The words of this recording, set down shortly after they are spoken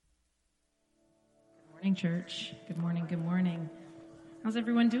Morning, church. Good morning, good morning. How's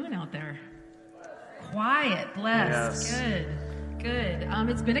everyone doing out there? Quiet, blessed, yes. Good.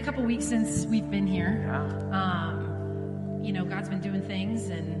 It's been a couple weeks since we've been here. Yeah. God's been doing things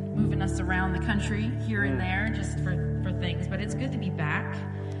and moving us around the country here and there just for things, but it's good to be back.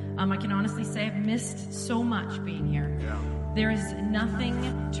 I can honestly say I've missed so much being here. Yeah. There is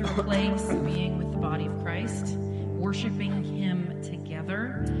nothing to replace being with the body of Christ, worshiping Him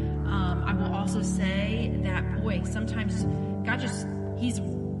together. I will also say that, sometimes God He's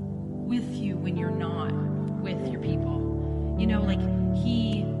with you when you're not with your people.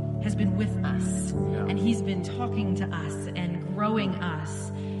 He has been with us, and He's been talking to us and growing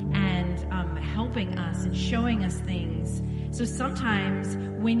us and helping us and showing us things. So sometimes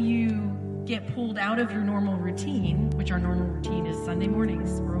when you get pulled out of your normal routine, which our normal routine is Sunday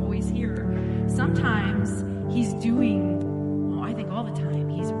mornings, we're always here. Sometimes He's doing, I think all the time,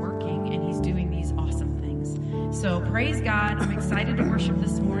 He's working and He's doing these awesome things. So praise God. I'm excited to worship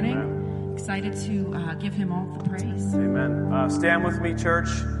this morning. Amen. Excited to give Him all the praise. Amen. Stand with me, church.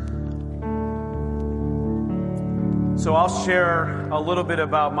 So I'll share a little bit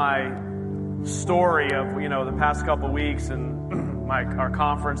about my story of, the past couple weeks and our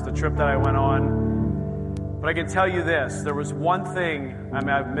conference, the trip that I went on. But I can tell you this, there was one thing,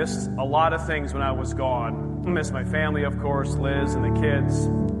 I've missed a lot of things when I was gone. I missed my family, of course, Liz and the kids.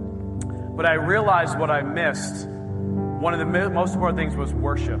 But I realized what I missed, one of the most important things was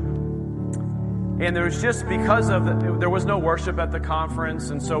worship. And there was just there was no worship at the conference,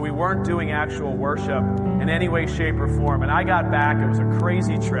 and so we weren't doing actual worship in any way, shape, or form. And I got back, it was a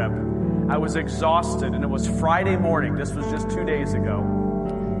crazy trip. I was exhausted, and it was Friday morning. This was just 2 days ago.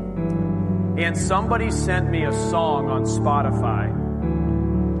 And somebody sent me a song on Spotify.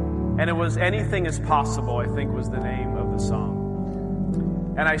 And it was Anything Is Possible, I think was the name of the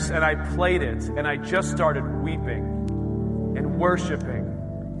song. And I played it, and I just started weeping and worshiping.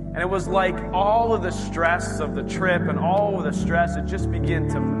 And it was like all of the stress of the trip and all of the stress, it just began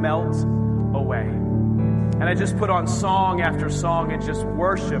to melt away. And I just put on song after song and just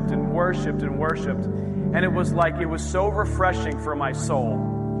worshiped and worshiped and worshiped. And it was so refreshing for my soul.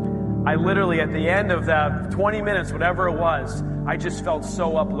 I literally, at the end of that 20 minutes, whatever it was, I just felt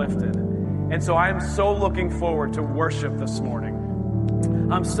so uplifted. And so I'm so looking forward to worship this morning.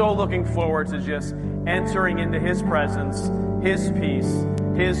 I'm so looking forward to just entering into His presence, His peace,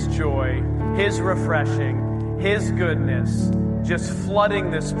 His joy, His refreshing, His goodness, just flooding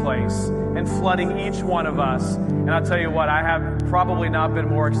this place and flooding each one of us. And I'll tell you what, I have probably not been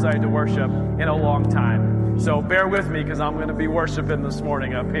more excited to worship in a long time. So bear with me because I'm going to be worshiping this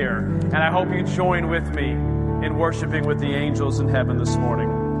morning up here. And I hope you join with me in worshiping with the angels in heaven this morning.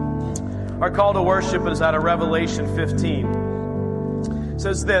 Our call to worship is out of Revelation 15. It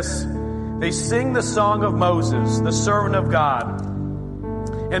says this, they sing the song of Moses, the servant of God,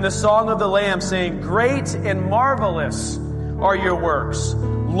 and the song of the Lamb, saying, great and marvelous are your works,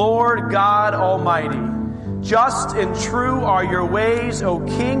 Lord God Almighty. Just and true are your ways, O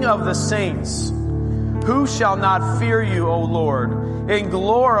King of the saints. Who shall not fear you, O Lord, and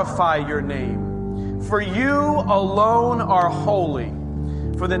glorify your name? For you alone are holy.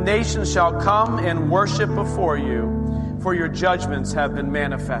 For the nations shall come and worship before you, for your judgments have been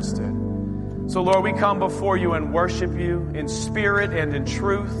manifested. So, Lord, we come before you and worship you in spirit and in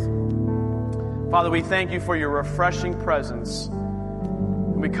truth. Father, we thank you for your refreshing presence.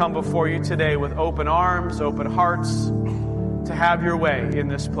 We come before you today with open arms, open hearts, to have your way in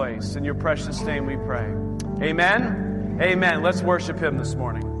this place. In your precious name we pray. Amen. Amen. Let's worship Him this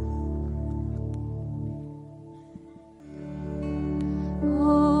morning.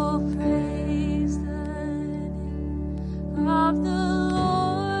 Oh, praise the name of the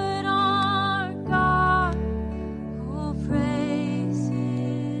Lord our God. Oh, praise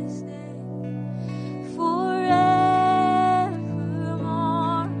His name forevermore.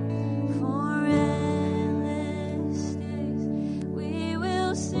 For endless days we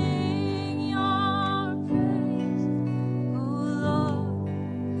will sing your praise, oh Lord,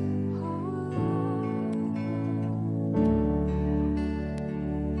 oh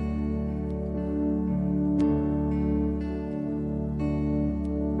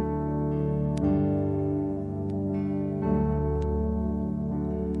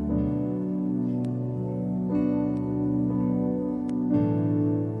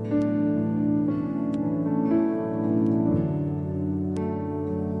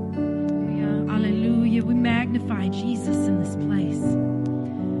Hallelujah. We magnify Jesus in this place.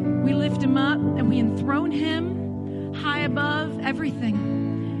 We lift Him up and we enthrone Him high above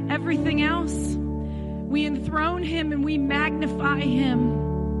everything else. We enthrone Him and we magnify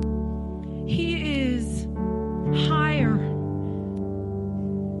Him. He is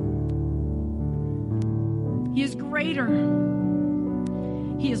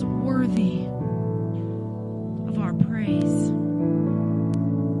greater. He is worthy of our praise.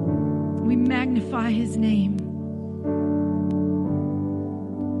 We magnify his name.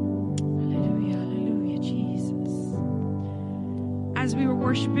 Hallelujah, hallelujah, Jesus. As we were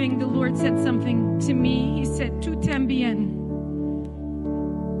worshiping, the Lord said something to me. He said, "Tú también."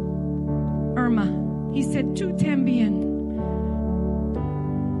 Irma, he said, "Tú también."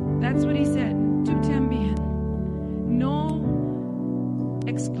 That's what he said. Tú también. No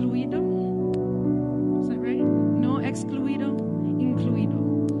excluido. Is that right? No excluido,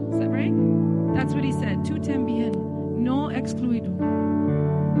 incluido. Is that right? That's what he said. Tú también. No excluido.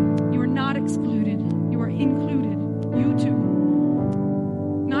 You are not excluded. You are included. You too.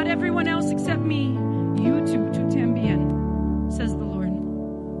 Not everyone else except me. You too. Tú también, says the Lord.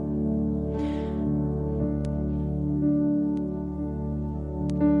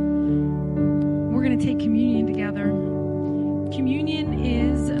 Take communion together. Communion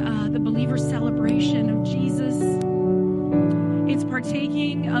is the believer's celebration of Jesus. It's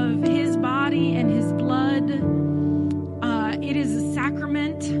partaking of his body and his blood. It is a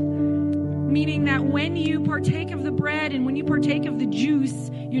sacrament, meaning that when you partake of the bread and when you partake of the juice,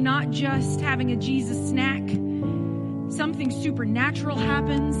 you're not just having a Jesus snack. Something supernatural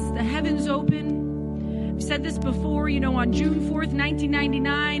happens. The heavens open. I've said this before, on June 4th,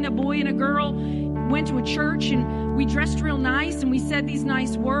 1999, a boy and a girl went to a church and we dressed real nice and we said these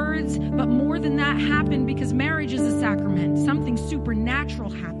nice words, but more than that happened because marriage is a sacrament. Something supernatural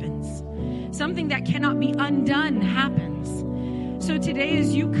happens. Something that cannot be undone happens. So today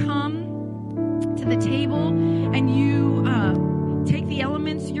as you come to the table and you take the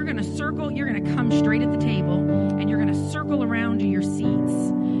elements, you're going to circle, you're going to come straight at the table and you're going to circle around to your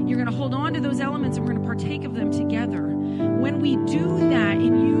seats. You're going to hold on to those elements and we're going to partake of them together. When we do that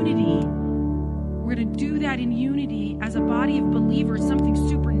in unity, we're going to do that in unity as a body of believers. Something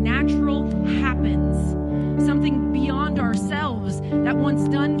supernatural happens. Something beyond ourselves that once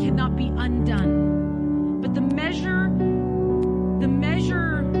done cannot be undone. But the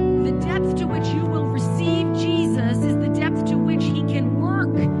depth to which you will receive Jesus is the depth to which he can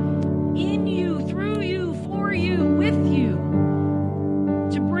work in you, through you, for you, with you,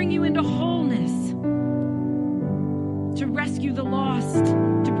 to bring you into wholeness, to rescue the lost,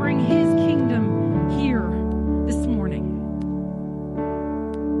 to bring his kingdom here this morning.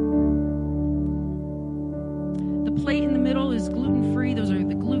 The plate in the middle is gluten-free. Those are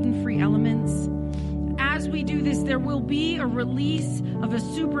the gluten-free elements. As we do this, there will be a release of a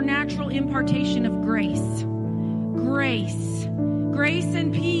supernatural impartation of grace. Grace. Grace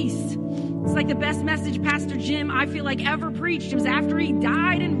and peace. It's like the best message Pastor Jim, I feel like, ever preached. It was after he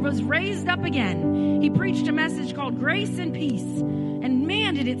died and was raised up again. He preached a message called Grace and Peace. And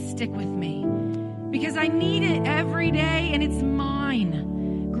man, did it stick with me. Because I need it every day and it's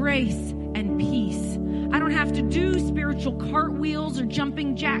mine. Grace and peace. I don't have to do spiritual cartwheels or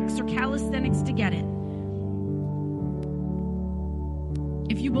jumping jacks or calisthenics to get it.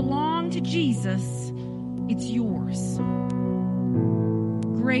 If you belong to Jesus, it's yours.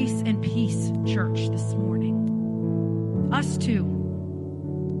 Grace and peace, church, this morning. Us too.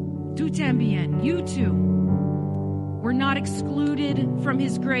 Tú también. You too. We're not excluded from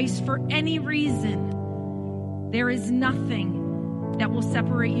his grace for any reason. There is nothing that will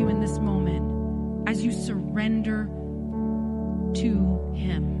separate you in this moment as you surrender to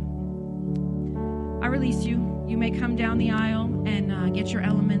him. I release you. You may come down the aisle and get your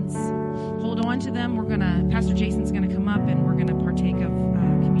elements. Hold on to them. Pastor Jason's going to come up and we're going to partake of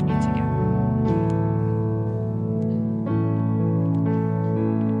communion together.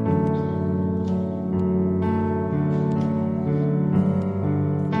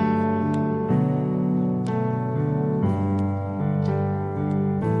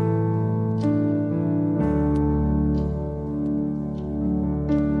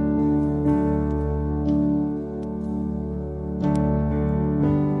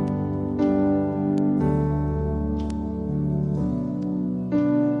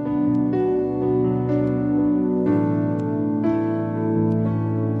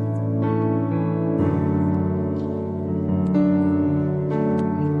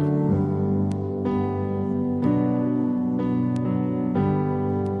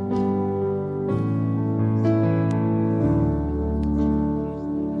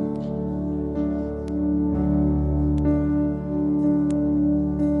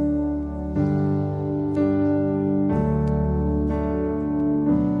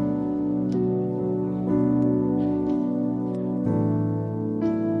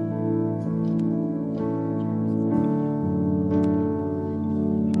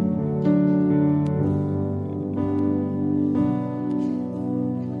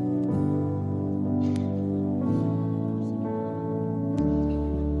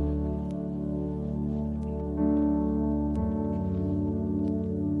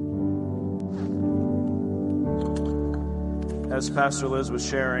 as Pastor Liz was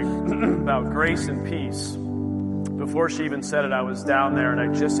sharing about grace and peace, before she even said it, I was down there and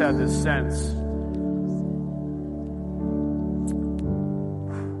I just had this sense.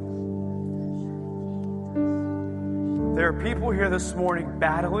 There are people here this morning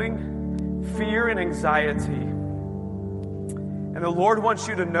battling fear and anxiety. And the Lord wants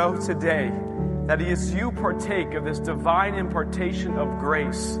you to know today that as you partake of this divine impartation of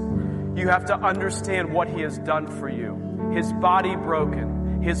grace, you have to understand what He has done for you. His body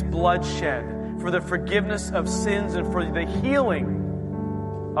broken, His blood shed, for the forgiveness of sins and for the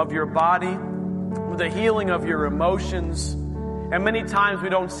healing of your body, for the healing of your emotions. And many times we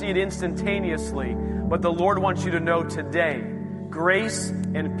don't see it instantaneously, but the Lord wants you to know today, grace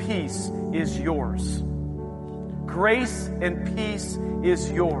and peace is yours. Grace and peace is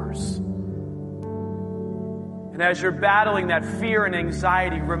yours. And as you're battling that fear and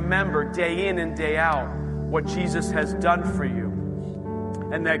anxiety, remember day in and day out what Jesus has done for you.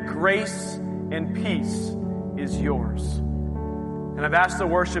 And that grace and peace is yours. And I've asked the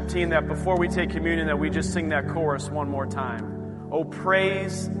worship team that before we take communion that we just sing that chorus one more time. Oh,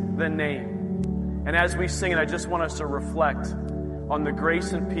 praise the name. And as we sing it, I just want us to reflect on the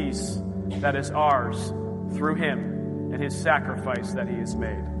grace and peace that is ours through Him and His sacrifice that He has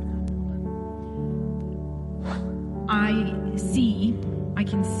made. I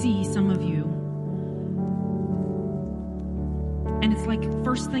can see some of you. And it's like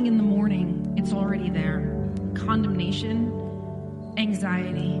first thing in the morning, it's already there. Condemnation,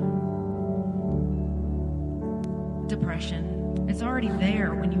 anxiety, depression. It's already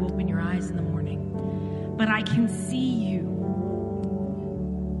there when you open your eyes in the morning. But I can see you.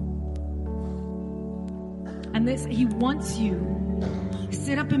 And He wants you.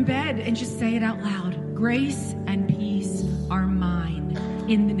 Sit up in bed and just say it out loud. Grace and peace are mine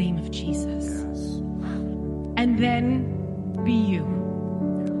in the name of Jesus. And then be you.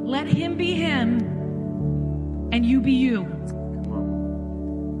 Let Him be Him and you be you.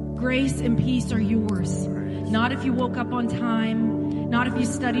 Grace and peace are yours. Not if you woke up on time, not if you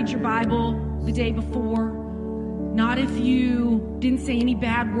studied your Bible the day before, not if you didn't say any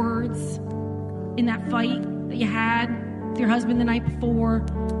bad words in that fight that you had with your husband the night before.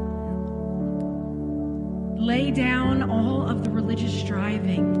 Lay down all of the religious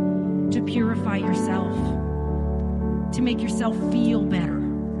striving to purify yourself, to make yourself feel better.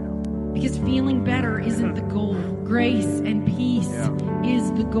 Because feeling better isn't the goal. Grace and peace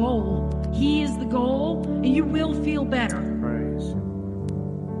is the goal. He is the goal, and you will feel better. Praise.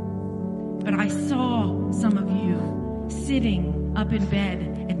 But I saw some of you sitting up in bed,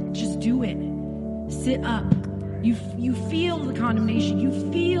 and just do it. Sit up. You feel the condemnation, you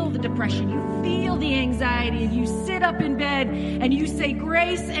feel the depression, you feel the anxiety, and you sit up in bed and you say,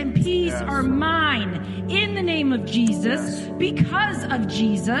 grace and peace are mine in the name of Jesus. Because of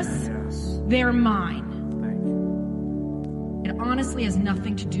Jesus, they're mine. It honestly has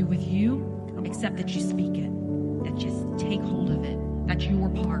nothing to do with you except that you speak it, that you take hold of it, that's your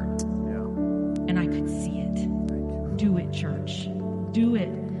part. And I could see it. Do it, church. Do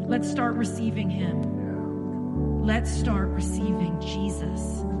it. Let's start receiving Him. Let's start receiving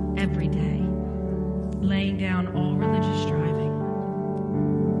Jesus every day, laying down all religious striving.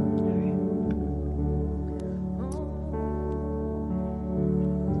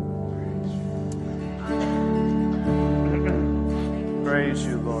 Praise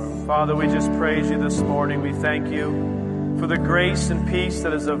you, Lord. Father, we just praise you this morning. We thank you for the grace and peace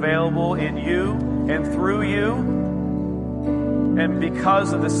that is available in you and through you, and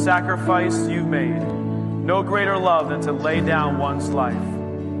because of the sacrifice you made. No greater love than to lay down one's life.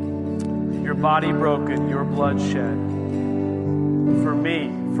 Your body broken, your blood shed. For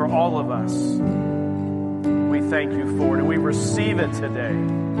me, for all of us. We thank you for it, and we receive it today.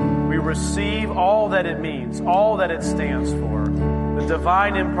 We receive all that it means, all that it stands for. The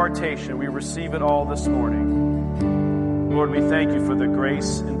divine impartation, we receive it all this morning. Lord, we thank you for the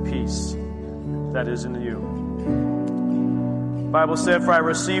grace and peace that is in you. The Bible said, for I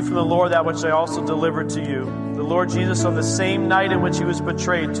received from the Lord that which I also delivered to you. The Lord Jesus, on the same night in which He was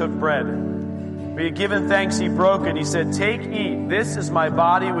betrayed, took bread. When He had given thanks, He broke it. He said, take, eat. This is my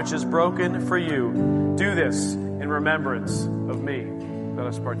body, which is broken for you. Do this in remembrance of me. Let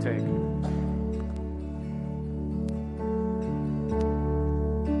us partake.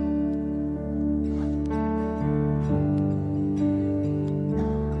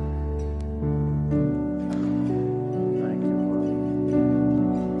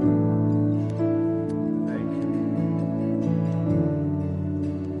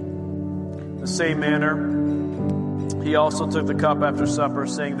 Same manner, He also took the cup after supper,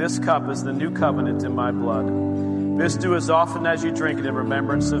 saying, this cup is the new covenant in my blood. This do as often as you drink it in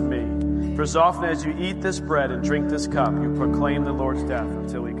remembrance of me. For as often as you eat this bread and drink this cup, you proclaim the Lord's death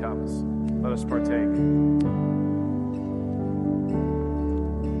until he comes. Let us partake.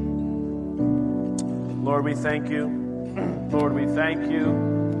 Lord, we thank you. Lord, we thank you.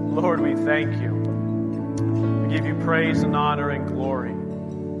 Lord, we thank you. We give you praise and honor and glory.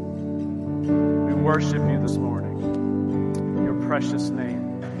 We worship you this morning. In your precious name.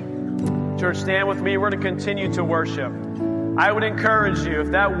 Church, stand with me. We're going to continue to worship. I would encourage you,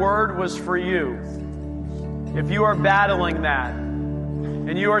 if that word was for you, if you are battling that,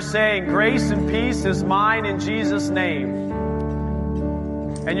 and you are saying, grace and peace is mine in Jesus' name,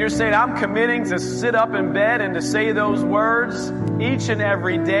 and you're saying, I'm committing to sit up in bed and to say those words each and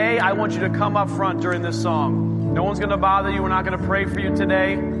every day, I want you to come up front during this song. No one's going to bother you. We're not going to pray for you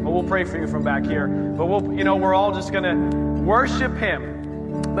today, but we'll pray for you from back here. But we're all just going to worship him.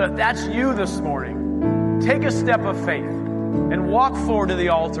 But if that's you this morning, take a step of faith and walk forward to the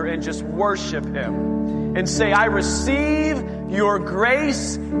altar and just worship him and say, I receive your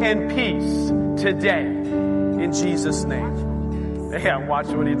grace and peace today in Jesus' name. Yeah, watch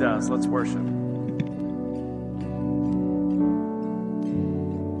what he does. Let's worship.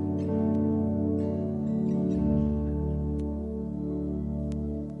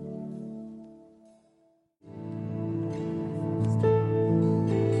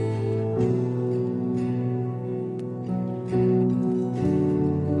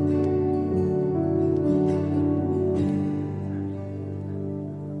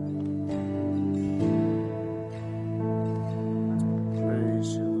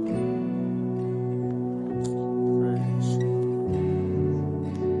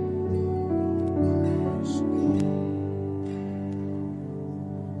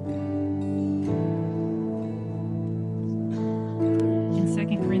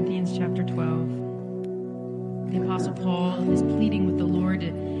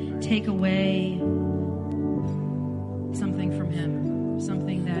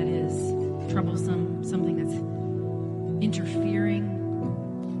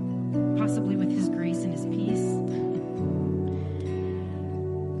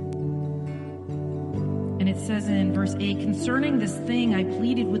 Concerning this thing, I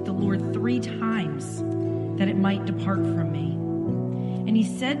pleaded with the Lord 3 times that it might depart from me. And he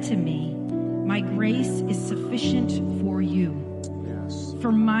said to me, my grace is sufficient for you. Yes.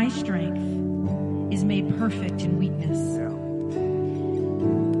 For my strength is made perfect in weakness. Yeah.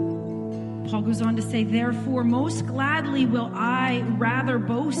 Paul goes on to say, therefore, most gladly will I rather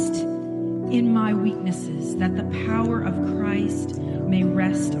boast in my weaknesses, that the power of Christ may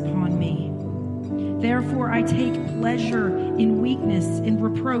rest upon me. Therefore, I take pleasure in weakness, in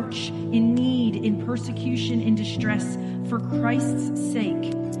reproach, in need, in persecution, in distress, for Christ's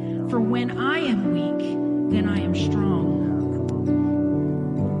sake. For when I am weak, then I am strong.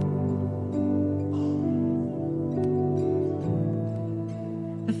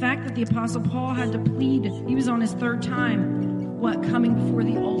 The fact that the Apostle Paul had to plead, he was on his 3rd time, coming before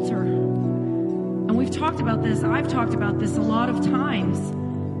the altar. And we've talked about this, I've talked about this a lot of times.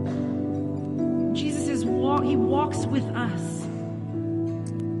 He walks with us.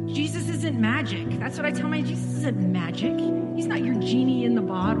 Jesus isn't magic. That's what I tell my Jesus isn't magic. He's not your genie in the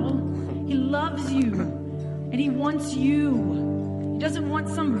bottle. He loves you and he wants you. He doesn't want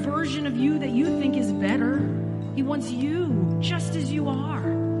some version of you that you think is better. He wants you just as you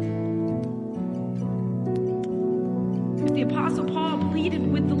are. If the Apostle Paul pleaded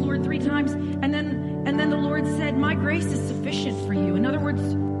with the Lord 3 times and then the Lord said, my grace is sufficient for you. In other words,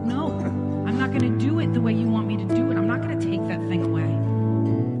 no. I'm not going to do it the way you want me to do it. I'm not going to take that thing away.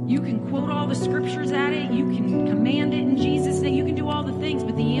 You can quote all the scriptures at it. You can command it in Jesus' name. You can do all the things,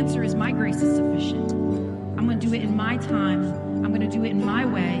 but the answer is my grace is sufficient. I'm going to do it in my time. I'm going to do it in my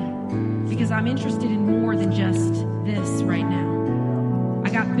way because I'm interested in more than just this right now. I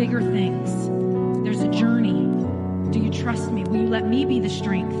got bigger things. There's a journey. Do you trust me? Will you let me be the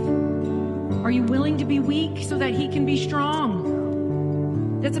strength? Are you willing to be weak so that he can be strong?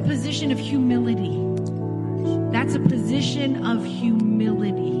 That's a position of humility. That's a position of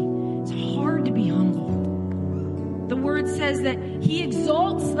humility. It's hard to be humble. The word says that he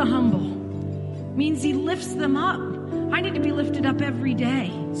exalts the humble. Means he lifts them up. I need to be lifted up every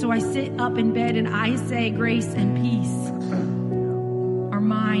day. So I sit up in bed and I say grace and peace are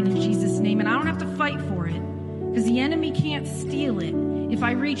mine in Jesus' name. And I don't have to fight for it because the enemy can't steal it if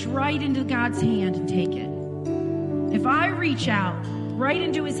I reach right into God's hand and take it. If I reach out right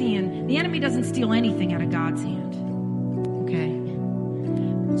into his hand, the enemy doesn't steal anything out of God's hand. Okay?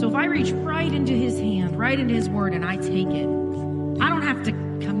 So if I reach right into his hand, right into his word, and I take it, I don't have to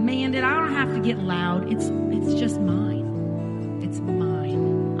command it. I don't have to get loud. It's just mine. It's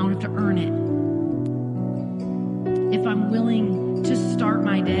mine. I don't have to earn it. If I'm willing to start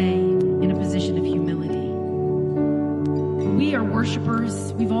my day in a position of humility. We are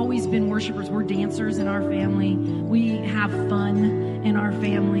worshipers. We've always been worshipers. We're dancers in our family. We have fun in our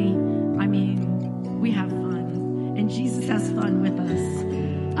family. I mean, we have fun. And Jesus has fun with us.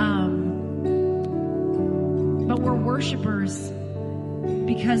 But we're worshipers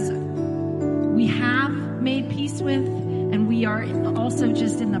because we have made peace with, and we are also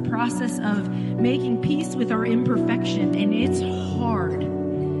just in the process of making peace with our imperfection. And it's hard.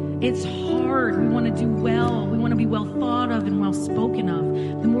 It's hard. We want to do well. We want to be well thought of and well spoken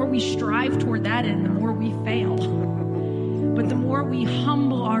of. The more we strive toward that end, the more we fail. But the more we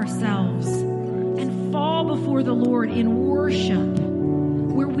humble ourselves and fall before the Lord in worship,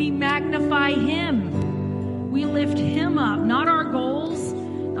 where we magnify Him, we lift Him up, not our goals,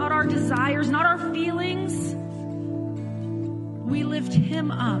 not our desires, not our feelings. We lift Him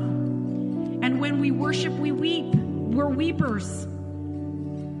up. And when we worship, we weep. We're weepers.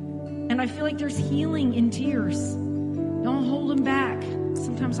 And I feel like there's healing in tears. Don't hold them back.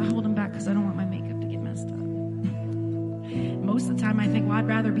 Sometimes I hold them back because I don't want my makeup to get messed up. Most of the time I think, well, I'd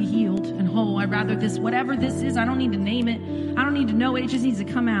rather be healed and whole. I'd rather this, whatever this is, I don't need to name it. I don't need to know it. It just needs to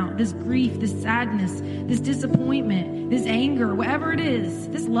come out. This grief, this sadness, this disappointment, this anger, whatever it is,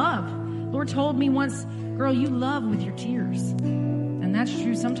 this love. Lord told me once, girl, you love with your tears. And that's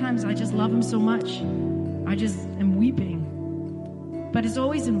true. Sometimes I just love Him so much. I just am weeping. But it's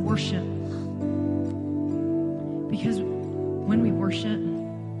always in worship. Because when we worship,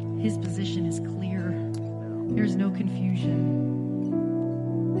 His position is clear. There's no confusion.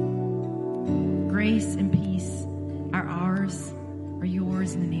 Grace and peace are ours, are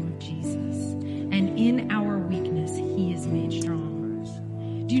yours in the name of Jesus. And in our weakness, He is made strong.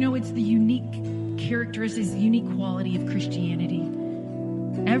 Do you know it's the unique characteristics, the unique quality of Christianity?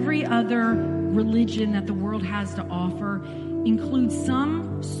 Every other religion that the world has to offer includes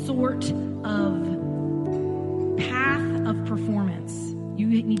some sort of path of performance. You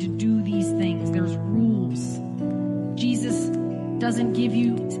need to do these things. There's rules. Jesus doesn't give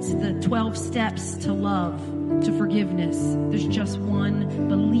you the 12 steps to love, to forgiveness. There's just one.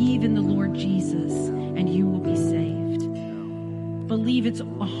 Believe in the Lord Jesus and you will be saved. Believe it's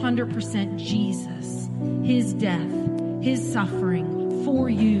 100% Jesus, His death, His suffering for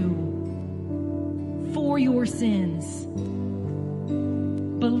you, for your sins.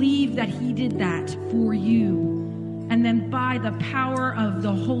 Believe that He did that for you. And then by the power of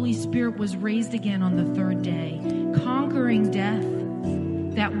the Holy Spirit was raised again on the third day, conquering death,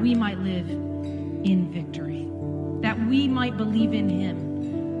 that we might live in victory, that we might believe in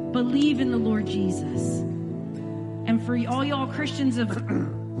Him, believe in the Lord Jesus. And for all y'all Christians of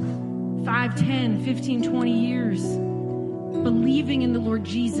 5, 10, 15, 20 years, believing in the Lord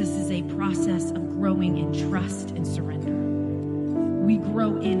Jesus is a process of growing in trust and surrender. We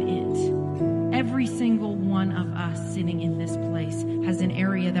grow in it. Every single one of us sitting in this place has an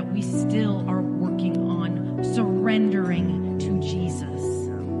area that we still are working on surrendering to Jesus.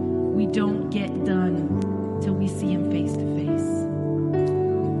 We don't get done till we see Him face to face.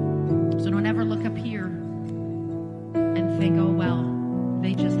 So don't ever look up here and think, oh, well,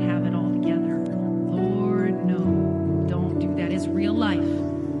 they just have it all together. Lord, no, don't do that. It's real life.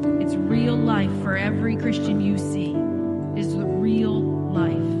 It's real life for every Christian you see. Is the real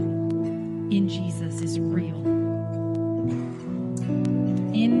life in Jesus is real.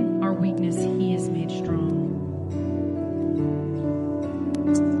 In our weakness, He is made strong.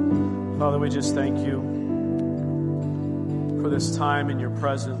 Father, we just thank you for this time in your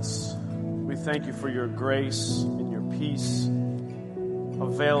presence. We thank you for your grace and your peace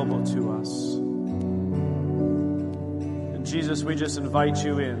available to us. And Jesus, we just invite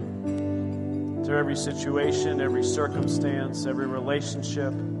you in to every situation, every circumstance, every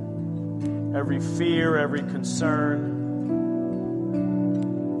relationship, every fear, every concern.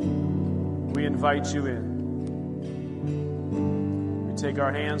 We invite you in. We take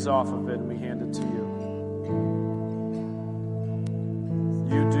our hands off of it and we hand it to you.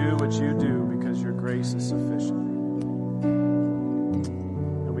 You do what you do because your grace is sufficient.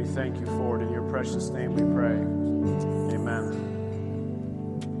 And we thank you for it. In your precious name we pray. Amen.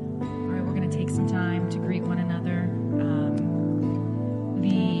 Take some time to greet one another.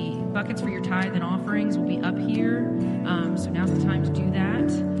 The buckets for your tithe and offerings will be up here. So now's the time to do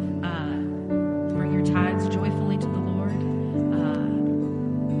that. Bring your tithes joyfully to the Lord.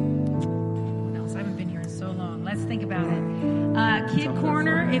 What else? I haven't been here in so long. Let's think about it. Kid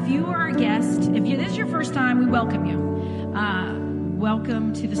Corner, if you are a guest, if this is your first time, we welcome you.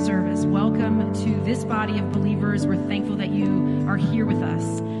 welcome to the service. Welcome to this body of believers. We're thankful that you are here with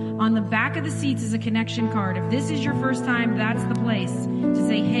us. On the back of the seats is a connection card. If this is your first time, that's the place to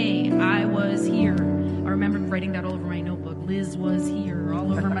say, hey, I was here. I remember writing that all over my notebook. Liz was here,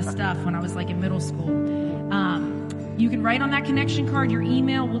 all over my stuff when I was like in middle school. You can write on that connection card your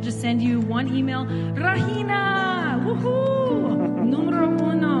email. We'll just send you one email. Rahina! Woohoo! Numero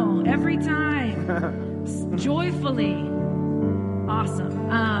uno. Every time. Joyfully. Awesome.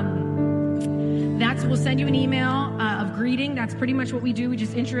 We'll send you an email of greeting. That's pretty much what we do. We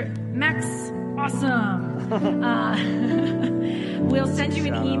just Max, awesome. We'll send you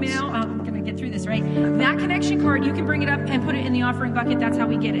an email. I'm going to get through this, right? That connection card, you can bring it up and put it in the offering bucket. That's how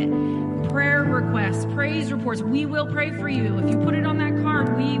we get it. Prayer requests, praise reports. We will pray for you. If you put it on that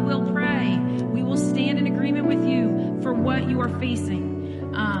card, we will pray. We will stand in agreement with you for what you are facing.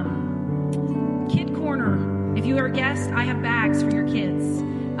 Kid Corner. If you are a guest, I have bags for your kids.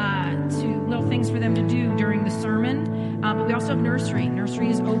 Little things for them to do during the sermon. But we also have nursery. Nursery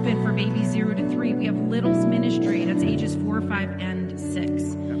is open for babies 0 to 3. We have Littles Ministry. That's ages 4, 5, and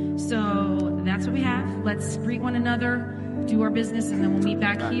 6. So that's what we have. Let's greet one another, do our business, and then we'll meet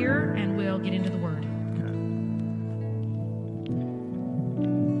back here and we'll get into the Word.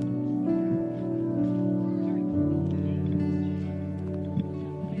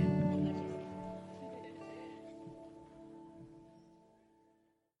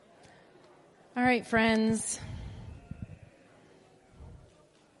 All right, friends.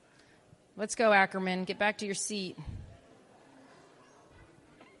 Let's go, Ackerman. Get back to your seat.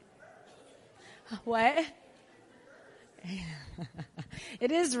 What?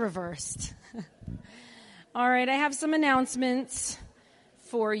 It is reversed. All right, I have some announcements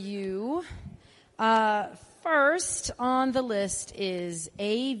for you. First on the list is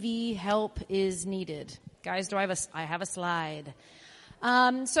AV help is needed. Guys, I have a slide.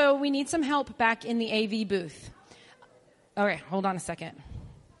 So we need some help back in the AV booth. All right, hold on a second.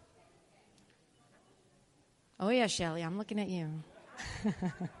 Oh, yeah, Shelly, I'm looking at you.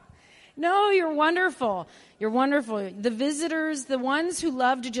 No, you're wonderful. You're wonderful. The visitors, the ones who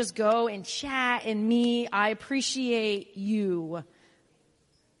love to just go and chat and me, I appreciate you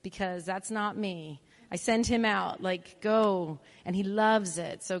because that's not me. I send him out, like, go, and he loves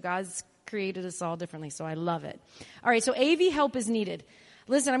it. So God's created us all differently, so I love it. All right, so AV help is needed.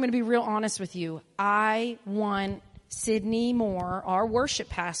 Listen, I'm going to be real honest with you. I want Sydney Moore, our worship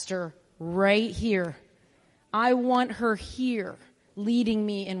pastor, right here. I want her here leading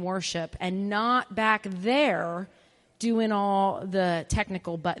me in worship and not back there doing all the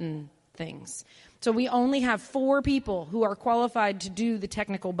technical button things. So we only have 4 people who are qualified to do the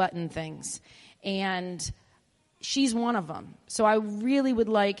technical button things, and she's one of them. So I really would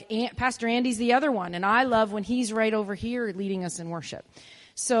like, Pastor Andy's the other one, and I love when he's right over here leading us in worship.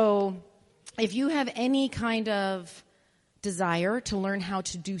 So if you have any kind of desire to learn how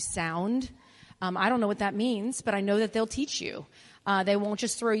to do sound, I don't know what that means, but I know that they'll teach you. They won't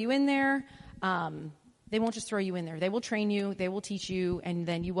just throw you in there. They will train you, they will teach you, and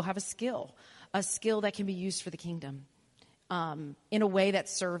then you will have a skill that can be used for the kingdom. In a way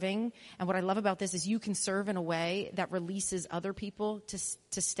that's serving. And what I love about this is you can serve in a way that releases other people to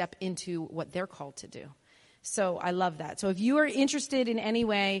step into what they're called to do. So I love that. So if you are interested in any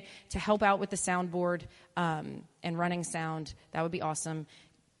way to help out with the soundboard and running sound, that would be awesome.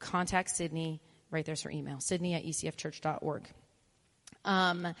 Contact Sydney. Right there's her email, sydney@ecfchurch.org.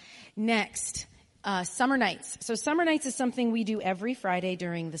 Next, summer nights. So summer nights is something we do every Friday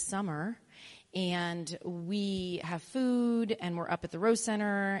during the summer. And we have food, and we're up at the Rose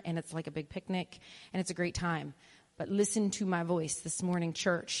Center, and it's like a big picnic, and it's a great time. But listen to my voice this morning,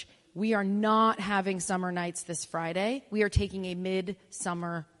 church. We are not having summer nights this Friday. We are taking a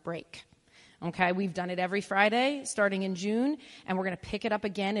mid-summer break. Okay, we've done it every Friday starting in June, and we're going to pick it up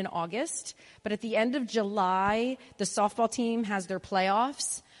again in August. But at the end of July, the softball team has their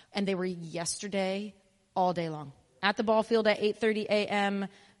playoffs, and they were yesterday all day long. At the ball field at 8:30 a.m.,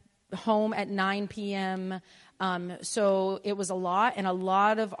 home at 9 p.m. So it was a lot, and a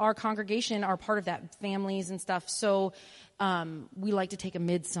lot of our congregation are part of that, families and stuff. So we like to take a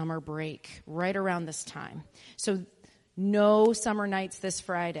midsummer break right around this time. So no summer nights this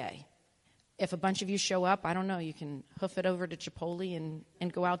Friday. If a bunch of you show up, I don't know, you can hoof it over to Chipotle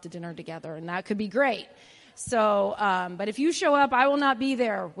and go out to dinner together, and that could be great. So, but if you show up, I will not be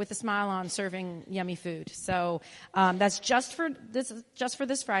there with a smile on serving yummy food. So that's just for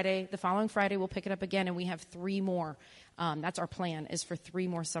this Friday. The following Friday, we'll pick it up again, and we have 3 more. That's our plan, is for 3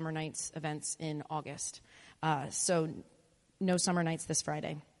 more summer nights events in August. So no summer nights this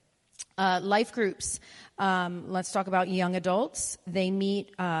Friday. Life groups. Let's talk about young adults. They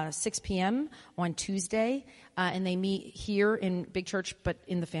meet 6 p.m. on Tuesday, and they meet here in Big Church, but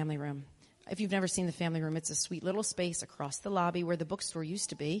in the family room. If you've never seen the family room, it's a sweet little space across the lobby where the bookstore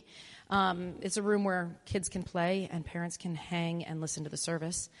used to be. It's a room where kids can play and parents can hang and listen to the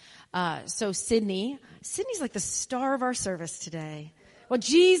service. So Sydney's like the star of our service today. Well,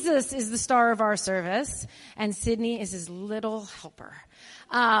 Jesus is the star of our service, and Sydney is his little helper.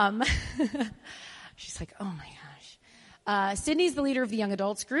 She's like, oh my gosh. Sydney's the leader of the young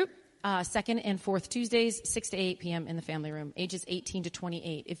adults group. Second and fourth Tuesdays, 6 to 8 p.m. in the family room, ages 18 to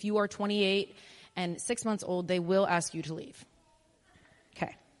 28. If you are 28 and 6 months old, they will ask you to leave.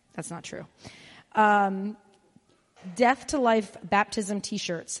 Okay, that's not true. Death to Life baptism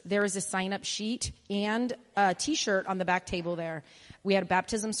T-shirts. There is a sign-up sheet and a T-shirt on the back table there. We had a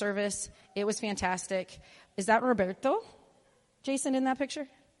baptism service. It was fantastic. Is that Roberto? Jason in that picture? Is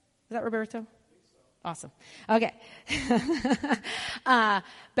that Roberto? Awesome. Okay.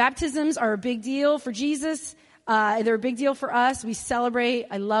 Baptisms are a big deal for Jesus. They're a big deal for us. We celebrate.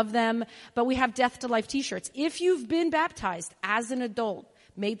 I love them. But we have Death to Life T-shirts. If you've been baptized as an adult,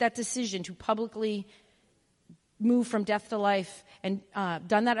 made that decision to publicly move from death to life, and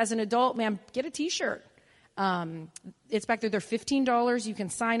done that as an adult, man, get a T-shirt. It's back there. They're $15. You can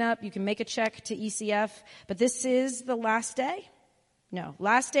sign up. You can make a check to ECF. But this is the last day. No,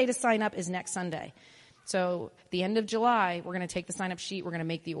 last day to sign up is next Sunday. So at the end of July, we're going to take the sign-up sheet. We're going to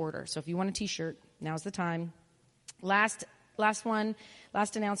make the order. So if you want a T-shirt, now's the time. Last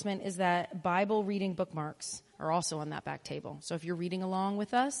announcement is that Bible reading bookmarks are also on that back table. So if you're reading along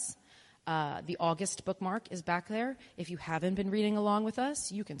with us, the August bookmark is back there. If you haven't been reading along with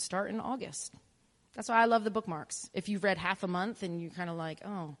us, you can start in August. That's why I love the bookmarks. If you've read half a month and you're kind of like,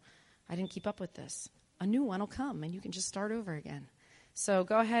 oh, I didn't keep up with this, a new one will come and you can just start over again. So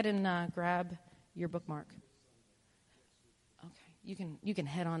go ahead and grab your bookmark. Okay, you can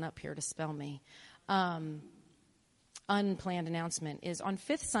head on up here to spell me. Unplanned announcement is on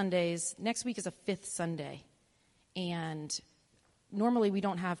fifth Sundays. Next week is a fifth Sunday, and normally we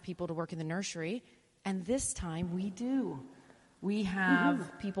don't have people to work in the nursery, and this time we do. We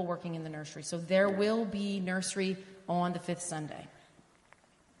have people working in the nursery, so there will be nursery on the fifth Sunday.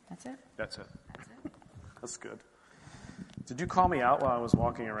 That's it. That's it. That's good. Did you call me out while I was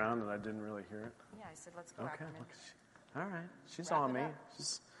walking around and I didn't really hear it? Yeah, I said, let's go. Okay. All right. She's on me.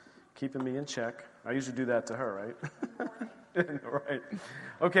 She's keeping me in check. I usually do that to her, right? Right.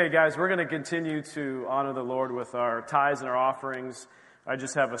 Okay, guys, we're going to continue to honor the Lord with our tithes and our offerings. I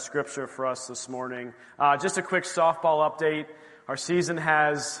just have a scripture for us this morning. Just a quick softball update. Our season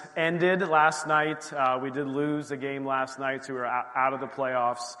has ended last night. We did lose the game last night, so we were out of the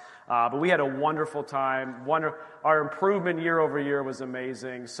playoffs. But we had a wonderful time. Our improvement year over year was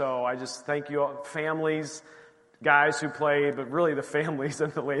amazing. So I just thank you all, families, guys who played, but really the families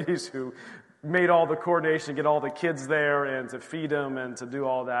and the ladies who made all the coordination, get all the kids there and to feed them and to do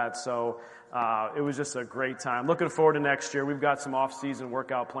all that. So it was just a great time. Looking forward to next year. We've got some off-season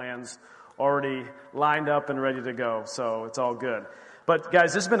workout plans already lined up and ready to go. So it's all good. But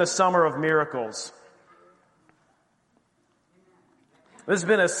guys, this has been a summer of miracles. This has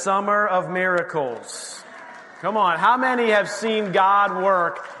been a summer of miracles. Come on, how many have seen God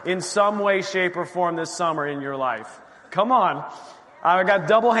work in some way, shape, or form this summer in your life? Come on. I got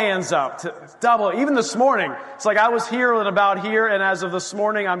double hands up. Double. Even this morning, it's like I was here and about here, and as of this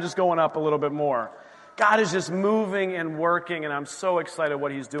morning, I'm just going up a little bit more. God is just moving and working, and I'm so excited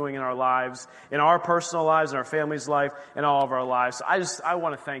what He's doing in our lives, in our personal lives, in our family's life, in all of our lives. So I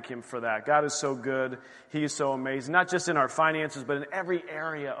want to thank Him for that. God is so good. He is so amazing, not just in our finances, but in every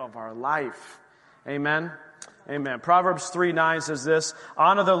area of our life. Amen? Amen. Proverbs 3:9 says this,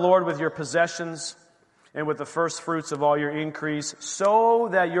 honor the Lord with your possessions and with the first fruits of all your increase, so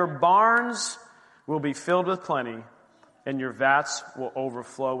that your barns will be filled with plenty and your vats will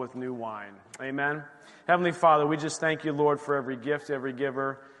overflow with new wine. Amen. Heavenly Father, we just thank you, Lord, for every gift, every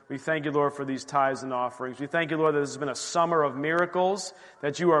giver. We thank you, Lord, for these tithes and offerings. We thank you, Lord, that this has been a summer of miracles,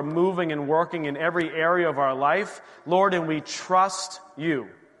 that you are moving and working in every area of our life. Lord, and we trust you.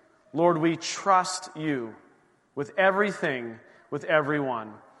 Lord, we trust you with everything, with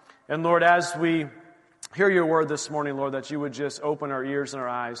everyone. And Lord, as we hear your word this morning, Lord, that you would just open our ears and our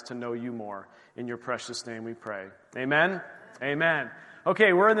eyes to know you more. In your precious name we pray. Amen? Amen.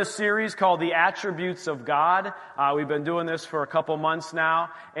 Okay, we're in this series called The Attributes of God. We've been doing this for a couple months now.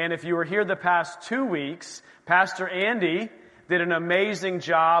 And if you were here the past 2 weeks, Pastor Andy did an amazing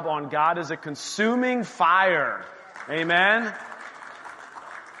job on God as a consuming fire. Amen?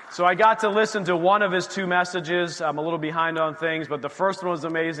 So I got to listen to one of his 2 messages. I'm a little behind on things, but the first one was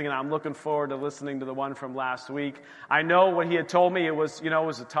amazing, and I'm looking forward to listening to the one from last week. I know what he had told me, it was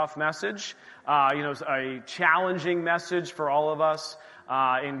a tough message, a challenging message for all of us,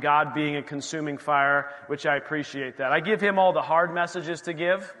 in God being a consuming fire, which I appreciate that. I give him all the hard messages to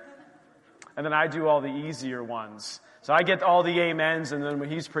give, and then I do all the easier ones. So I get all the amens, and then when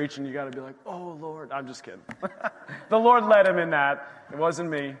he's preaching, you got to be like, oh, Lord. I'm just kidding. The Lord led him in that. It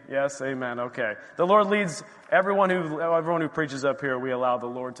wasn't me. Yes, amen. Okay. The Lord leads everyone who preaches up here. We allow the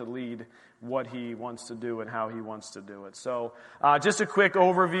Lord to lead what he wants to do and how he wants to do it. So just a quick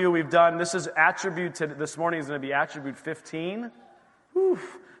overview we've done. This morning is going to be attribute 15. Whew.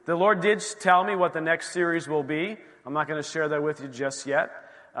 The Lord did tell me what the next series will be. I'm not going to share that with you just yet.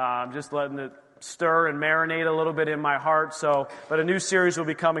 I'm just letting it stir and marinate a little bit in my heart. But a new series will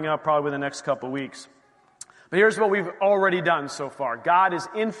be coming up probably within the next couple weeks. But here's what we've already done so far. God is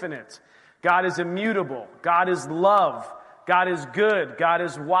infinite. God is immutable. God is love. God is good. God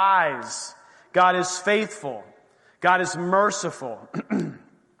is wise. God is faithful. God is merciful.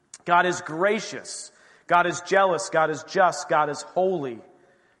 God is gracious. God is jealous. God is just. God is holy.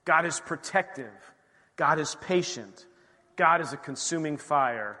 God is protective. God is patient. God is a consuming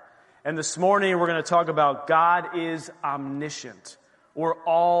fire. And this morning we're going to talk about God is omniscient, or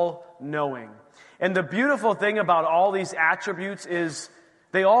all-knowing. And the beautiful thing about all these attributes is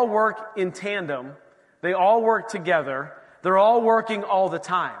they all work in tandem. They all work together. They're all working all the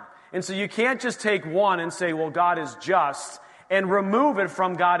time. And so you can't just take one and say, well, God is just, and remove it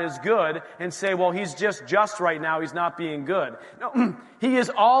from God is good and say, well, he's just right now. He's not being good. No, he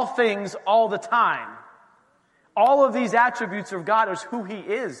is all things all the time. All of these attributes of God is who he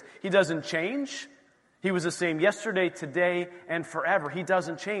is. He doesn't change. He was the same yesterday, today, and forever. He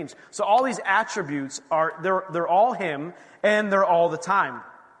doesn't change. So all these attributes they're all him, and they're all the time.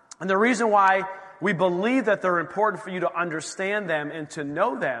 And the reason why we believe that they're important for you to understand them and to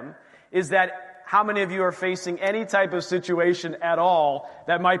know them is that how many of you are facing any type of situation at all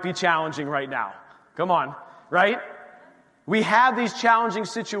that might be challenging right now? Come on, right? We have these challenging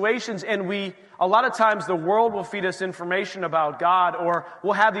situations, and a lot of times the world will feed us information about God, or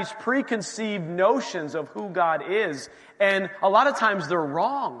we'll have these preconceived notions of who God is, and a lot of times they're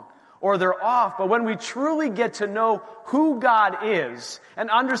wrong or they're off. But when we truly get to know who God is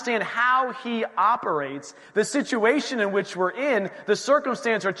and understand how he operates, the situation in which we're in, the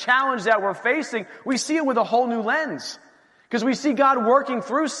circumstance or challenge that we're facing, we see it with a whole new lens. Because we see God working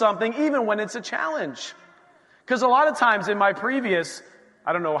through something even when it's a challenge. Because a lot of times in my previous,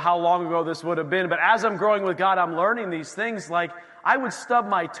 I don't know how long ago this would have been, but as I'm growing with God, I'm learning these things. Like, I would stub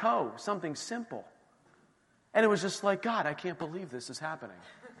my toe, something simple. And it was just like, God, I can't believe this is happening.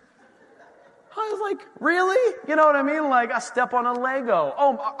 I was like, really? You know what I mean? Like, I step on a Lego.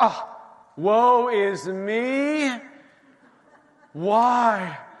 Woe is me.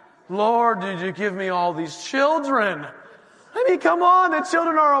 Why, Lord, did you give me all these children? I mean, come on, the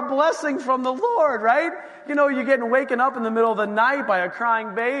children are a blessing from the Lord, right? You know, you're getting waken up in the middle of the night by a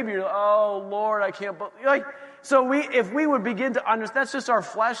crying baby. You're like, oh, Lord, I can't believe. So if we would begin to understand, that's just our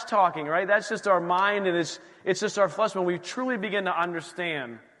flesh talking, right? That's just our mind, and it's just our flesh. When we truly begin to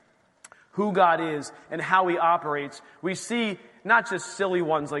understand who God is and how he operates, we see not just silly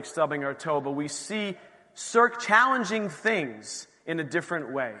ones like stubbing our toe, but we see challenging things in a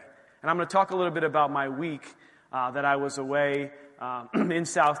different way. And I'm going to talk a little bit about my week that I was away in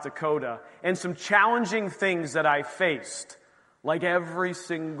South Dakota, and some challenging things that I faced, like every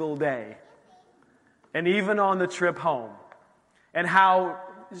single day, and even on the trip home, and how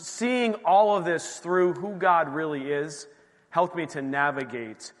seeing all of this through who God really is helped me to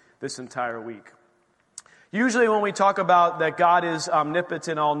navigate this entire week. Usually when we talk about that God is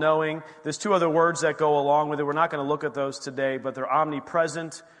omnipotent, all-knowing, there's 2 other words that go along with it. We're not going to look at those today, but they're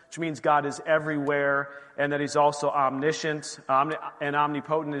omnipresent, which means God is everywhere, and that he's also omniscient, and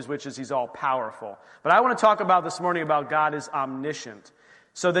omnipotent, which is he's all-powerful. But I want to talk about this morning about God is omniscient.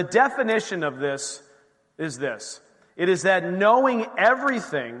 So the definition of this is this. It is that knowing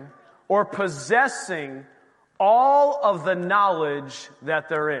everything or possessing all of the knowledge that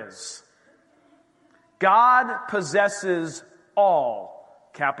there is. God possesses all,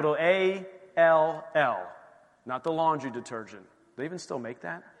 capital A-L-L, not the laundry detergent. Do they even still make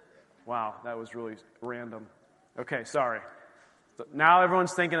that? Wow, that was really random. Okay, sorry. Now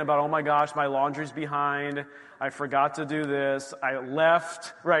everyone's thinking about, oh my gosh, my laundry's behind. I forgot to do this. I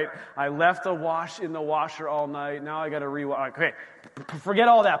left the wash in the washer all night. Now I got to rewash. Okay, forget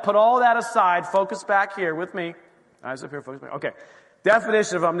all that. Put all that aside. Focus back here with me. Eyes up here, focus back. Okay.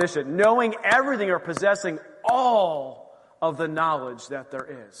 Definition of omniscient. Knowing everything or possessing all of the knowledge that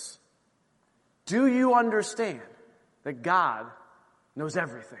there is. Do you understand that God knows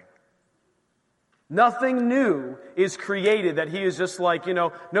everything? Nothing new is created that he is just like,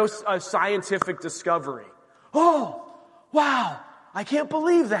 no scientific discovery. Oh, wow, I can't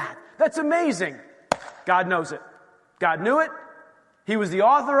believe that. That's amazing. God knows it. God knew it. He was the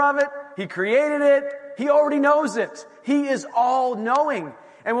author of it. He created it. He already knows it. He is all-knowing.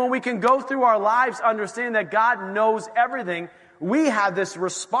 And when we can go through our lives understanding that God knows everything, we have this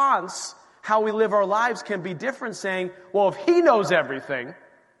response. How we live our lives can be different, saying, well, if he knows everything,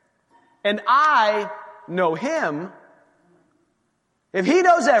 and I know him, if he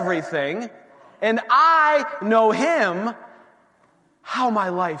knows everything, and I know him, how my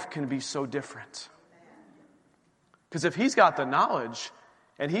life can be so different. Because if he's got the knowledge,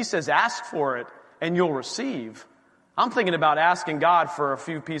 and he says, ask for it, and you'll receive, I'm thinking about asking God for a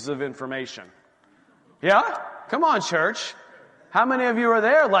few pieces of information. Yeah? Come on, church. How many of you are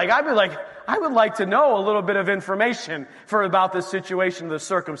there? I would like to know a little bit of information about this situation, the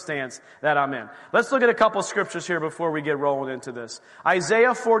circumstance that I'm in. Let's look at a couple scriptures here before we get rolling into this.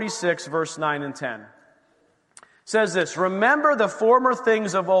 Isaiah 46, verse 9 and 10 says this, remember the former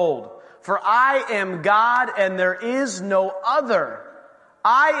things of old, for I am God and there is no other.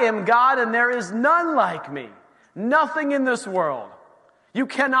 I am God and there is none like me. Nothing in this world. You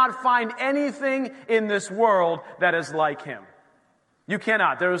cannot find anything in this world that is like him. You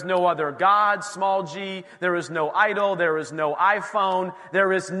cannot. There is no other God, small g. There is no idol. There is no iPhone.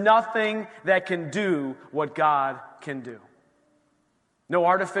 There is nothing that can do what God can do. No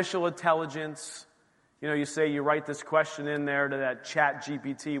artificial intelligence. You say you write this question in there to that chat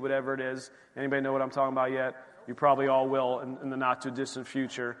GPT, whatever it is. Anybody know what I'm talking about yet? You probably all will in the not too distant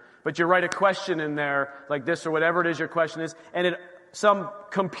future. But you write a question in there like this or whatever it is your question is, and some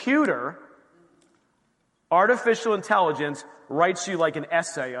computer, artificial intelligence, writes you like an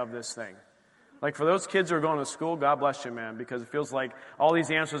essay of this thing. Like for those kids who are going to school, God bless you, man, because it feels like all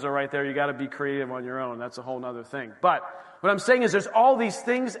these answers are right there. You got to be creative on your own. That's a whole other thing. But what I'm saying is there's all these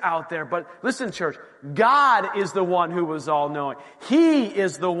things out there. But listen, church, God is the one who was all-knowing. He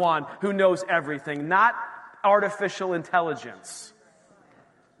is the one who knows everything, not artificial intelligence.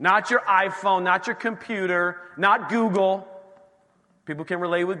 Not your iPhone, not your computer, not Google. People can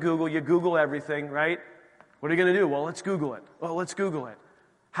relate with Google. You Google everything, right? What are you going to do? Well, let's Google it. Well, let's Google it.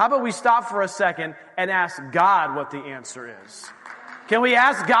 How about we stop for a second and ask God what the answer is? Can we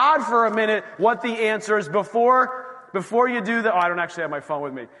ask God for a minute what the answer is before you do that? Oh, I don't actually have my phone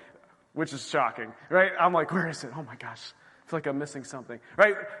with me, which is shocking, right? I'm like, where is it? Oh my gosh. I feel like I'm missing something,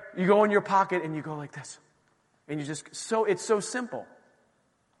 right? You go in your pocket and you go like this. And it's so simple.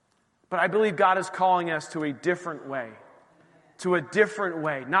 But I believe God is calling us to a different way. To a different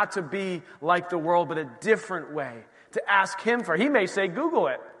way. Not to be like the world, but a different way. To ask him for. He may say, Google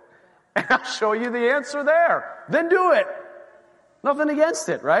it. And I'll show you the answer there. Then do it. Nothing against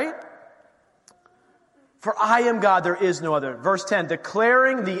it, right? For I am God, there is no other. Verse 10,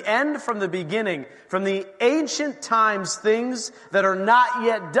 declaring the end from the beginning, from the ancient times, things that are not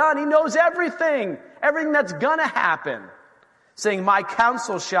yet done. He knows everything. Everything that's gonna happen. Saying, my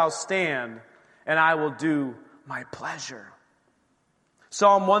counsel shall stand, and I will do my pleasure.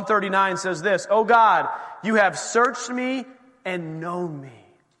 Psalm 139 says this, O God, you have searched me and known me.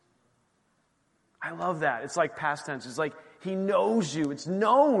 I love that. It's like past tense. It's like he knows you. It's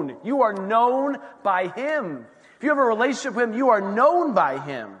known. You are known by him. If you have a relationship with him, you are known by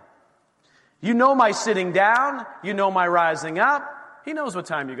him. You know my sitting down. You know my rising up. He knows what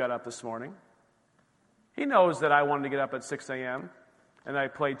time you got up this morning. He knows that I wanted to get up at 6 a.m. and I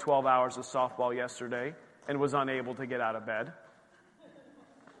played 12 hours of softball yesterday and was unable to get out of bed.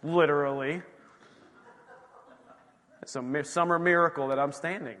 Literally. It's a summer miracle that I'm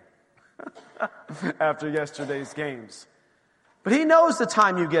standing after yesterday's games. But he knows the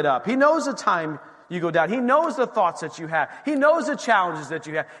time you get up. He knows the time you go down. He knows the thoughts that you have. He knows the challenges that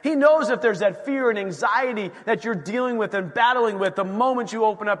you have. He knows if there's that fear and anxiety that you're dealing with and battling with the moment you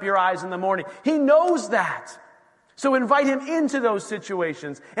open up your eyes in the morning. He knows that. So invite him into those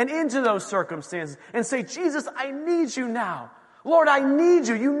situations and into those circumstances and say, Jesus, I need you now. Lord, I need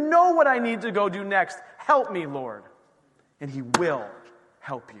you. You know what I need to go do next. Help me, Lord. And he will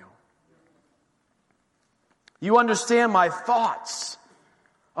help you. You understand my thoughts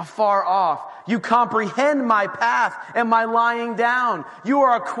afar off. You comprehend my path and my lying down. You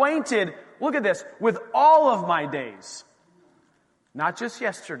are acquainted, look at this, with all of my days. Not just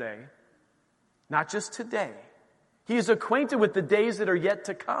yesterday, not just today. He is acquainted with the days that are yet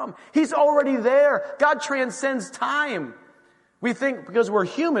to come. He's already there. God transcends time. We think because we're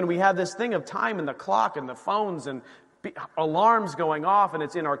human, we have this thing of time and the clock and the phones and alarms going off, and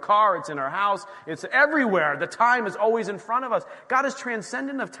it's in our car, it's in our house, it's everywhere. The time is always in front of us. God is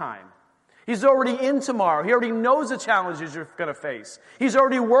transcendent of time. He's already in tomorrow. He already knows the challenges you're going to face. He's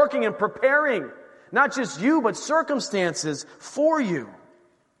already working and preparing, not just you, but circumstances for you.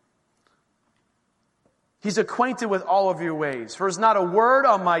 He's acquainted with all of your ways. For there's not a word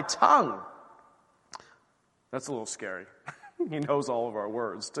on my tongue. That's a little scary. He knows all of our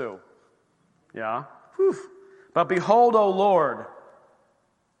words, too. Yeah? Whew. But behold, O Lord,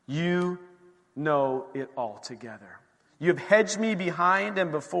 you know it all together. You have hedged me behind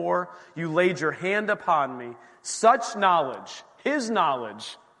and before. You laid your hand upon me. Such knowledge, His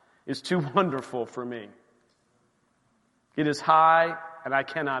knowledge, is too wonderful for me. It is high, and I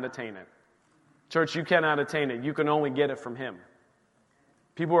cannot attain it. Church, you cannot attain it. You can only get it from Him.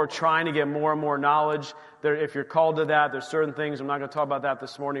 People are trying to get more and more knowledge. If you're called to that, there's certain things. I'm not going to talk about that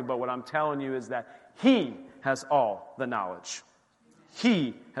this morning, but what I'm telling you is that He has all the knowledge.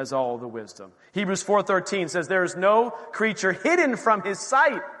 He has all the wisdom. Hebrews 4:13 says, there is no creature hidden from His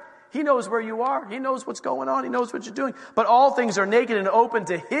sight. He knows where you are. He knows what's going on. He knows what you're doing. But all things are naked and open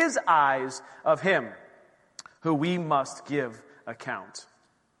to His eyes of Him, who we must give account.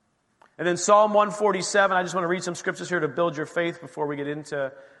 And then Psalm 147, I just want to read some scriptures here to build your faith before we get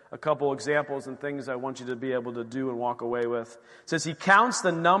into a couple examples and things I want you to be able to do and walk away with. It says, He counts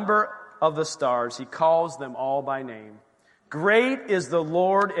the number of the stars. He calls them all by name. Great is the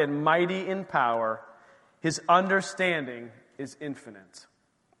Lord and mighty in power. His understanding is infinite.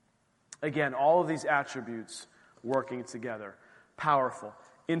 Again, all of these attributes working together. Powerful,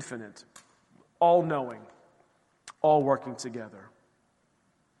 infinite, all-knowing, all working together.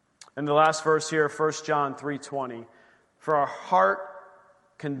 And the last verse here, 1 John 3:20. For our heart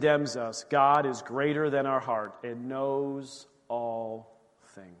condemns us. God is greater than our heart and knows all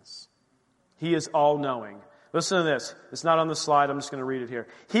things. He is all-knowing. Listen to this. It's not on the slide. I'm just going to read it here.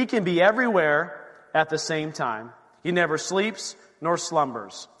 He can be everywhere at the same time. He never sleeps nor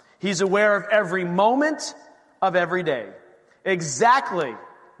slumbers. He's aware of every moment of every day. Exactly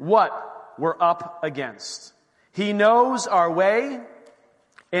what we're up against. He knows our way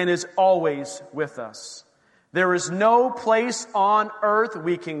and is always with us. There is no place on earth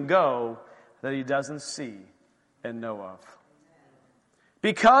we can go that He doesn't see and know of.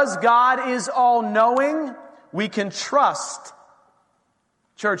 Because God is all-knowing, we can trust.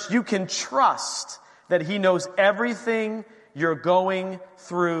 Church, you can trust that He knows everything you're going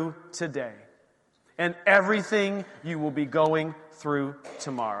through today and everything you will be going through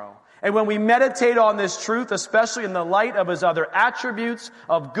tomorrow. And when we meditate on this truth, especially in the light of His other attributes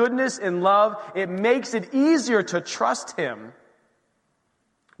of goodness and love, it makes it easier to trust Him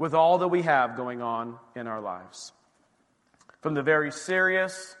with all that we have going on in our lives. From the very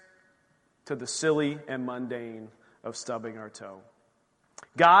serious to the silly and mundane of stubbing our toe.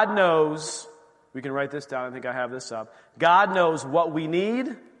 God knows, we can write this down, I think I have this up. God knows what we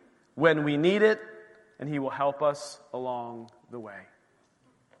need, when we need it, and He will help us along the way.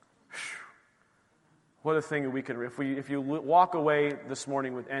 What a thing that we can, if you walk away this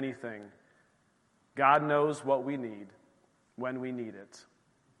morning with anything, God knows what we need, when we need it,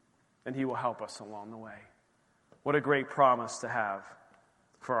 and He will help us along the way. What a great promise to have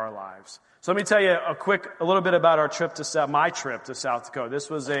for our lives. So let me tell you a little bit about my trip to South Dakota. This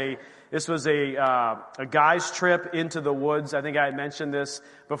was a guy's trip into the woods. I think I had mentioned this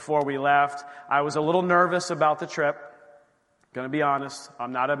before we left. I was a little nervous about the trip. Gonna be honest,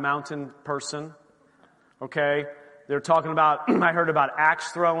 I'm not a mountain person. Okay? They're talking about, I heard about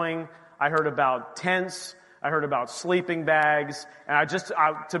axe throwing, I heard about tents, I heard about sleeping bags, and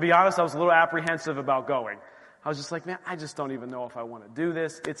to be honest, I was a little apprehensive about going. I was just like, man, I just don't even know if I want to do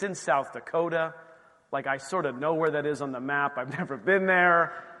this. It's in South Dakota. Like, I sort of know where that is on the map. I've never been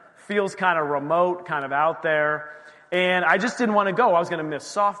there. Feels kind of remote, kind of out there. And I just didn't want to go. I was going to miss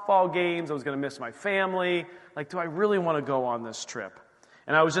softball games. I was going to miss my family. Like, do I really want to go on this trip?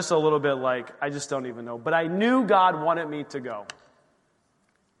 And I was just a little bit like, I just don't even know. But I knew God wanted me to go.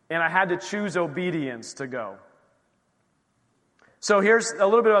 And I had to choose obedience to go. So here's a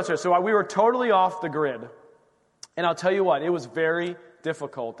little bit about this. So we were totally off the grid. And I'll tell you what, it was very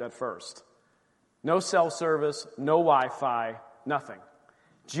difficult at first. No cell service, no Wi-Fi, nothing.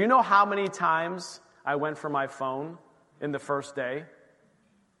 Do you know how many times I went for my phone in the first day?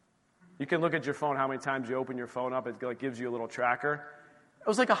 You can look at your phone, how many times you open your phone up, it gives you a little tracker. It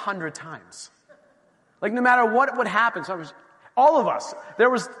was like 100 times. Like, no matter what would happen, all of us, there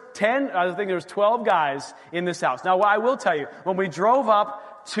was 12 guys in this house. Now, what I will tell you, when we drove up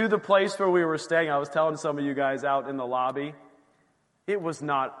to the place where we were staying, I was telling some of you guys out in the lobby, it was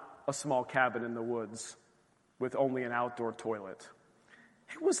not a small cabin in the woods. with only an outdoor toilet.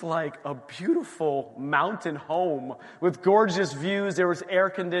 It was like a beautiful mountain home with gorgeous views. There was air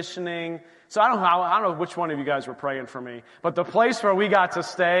conditioning. So I don't know which one of you guys were praying for me, but the place where we got to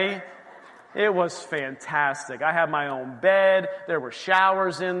stay, it was fantastic. I had my own bed. There were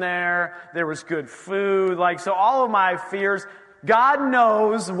showers in there. There was good food. So all of my fears, God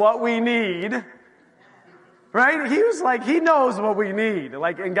knows what we need. Right? He was like, he knows what we need.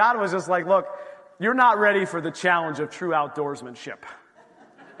 And God was just like, look, you're not ready for the challenge of true outdoorsmanship.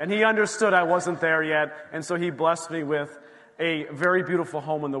 And he understood I wasn't there yet, and so he blessed me with a very beautiful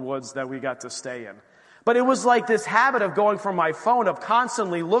home in the woods that we got to stay in. But it was like this habit of going from my phone, of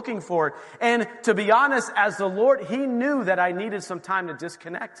constantly looking for it. And to be honest, as the Lord, he knew that I needed some time to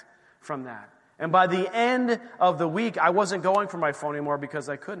disconnect from that. And by the end of the week, I wasn't going for my phone anymore because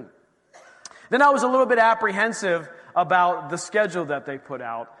I couldn't. Then I was a little bit apprehensive about the schedule that they put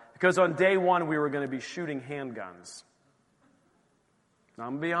out, because on day one, we were going to be shooting handguns. Now,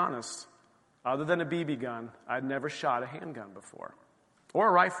 I'm going to be honest. Other than a BB gun, I'd never shot a handgun before. Or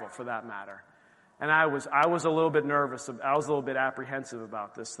a rifle, for that matter. And I was a little bit nervous. I was a little bit apprehensive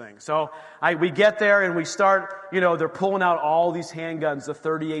about this thing. So we get there and we start, they're pulling out all these handguns, the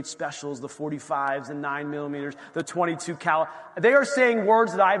 38 specials, the 45s, the 9mm, the 22 cal. They are saying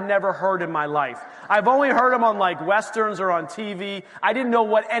words that I've never heard in my life. I've only heard them on Westerns or on TV. I didn't know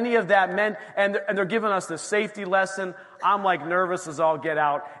what any of that meant. And they're giving us the safety lesson. I'm nervous as all get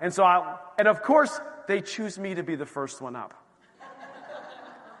out. And so and of course, they choose me to be the first one up.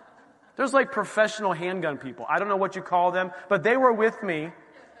 There's professional handgun people. I don't know what you call them, but they were with me,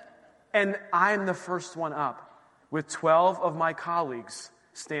 and I'm the first one up with 12 of my colleagues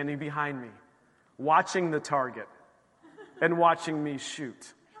standing behind me, watching the target and watching me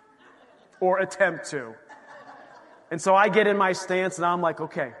shoot or attempt to. And so I get in my stance, and I'm like,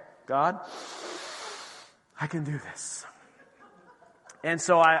 okay, God, I can do this. And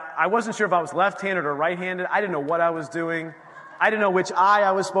so I wasn't sure if I was left-handed or right-handed. I didn't know what I was doing. I didn't know which eye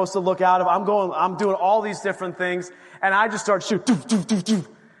I was supposed to look out of. I'm doing all these different things, and I just start shooting.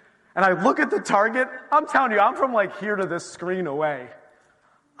 And I look at the target. I'm telling you, I'm from here to this screen away.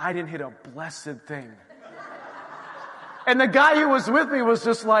 I didn't hit a blessed thing. And the guy who was with me was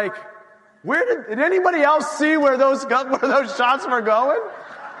just like, did anybody else see where those shots were going?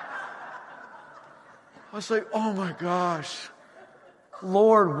 I was like, oh my gosh.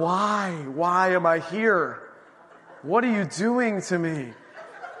 Lord, why? Why am I here? What are you doing to me?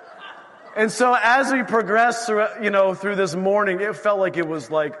 And so as we progressed through this morning, it felt like it was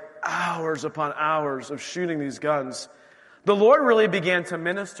hours upon hours of shooting these guns. The Lord really began to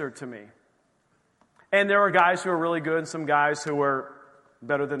minister to me. And there were guys who were really good and some guys who were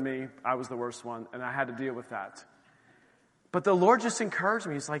better than me. I was the worst one, and I had to deal with that. But the Lord just encouraged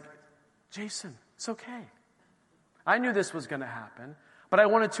me. He's like, Jason, it's okay. I knew this was going to happen, but I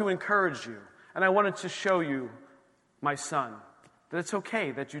wanted to encourage you, and I wanted to show you, my son, that it's okay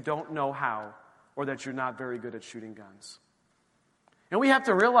that you don't know how or that you're not very good at shooting guns. And we have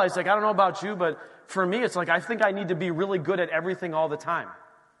to realize, I don't know about you, but for me, it's I think I need to be really good at everything all the time.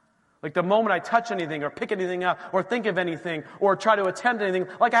 The moment I touch anything or pick anything up or think of anything or try to attempt anything,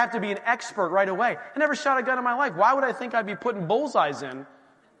 I have to be an expert right away. I never shot a gun in my life. Why would I think I'd be putting bullseyes in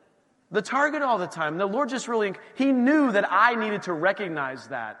the target all the time? The Lord He knew that I needed to recognize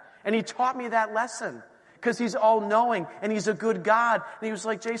that. And He taught me that lesson. Because He's all-knowing, and He's a good God. And He was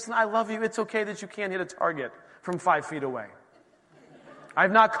like, Jason, I love you. It's okay that you can't hit a target from 5 feet away.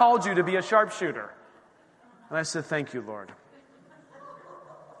 I've not called you to be a sharpshooter. And I said, thank you, Lord.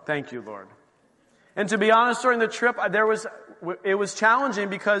 Thank you, Lord. And to be honest, during the trip, it was challenging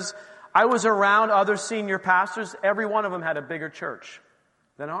because I was around other senior pastors. Every one of them had a bigger church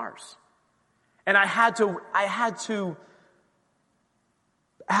than ours. And I had to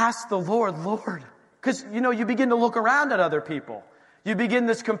ask the Lord, because, you begin to look around at other people. You begin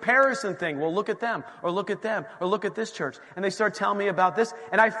this comparison thing. Well, look at them, or look at them, or look at this church. And they start telling me about this.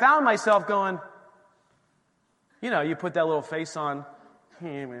 And I found myself going, you put that little face on.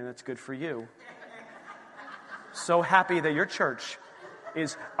 Hey, man, that's good for you. So happy that your church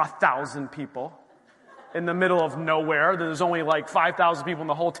is 1,000 people in the middle of nowhere. There's only 5,000 people in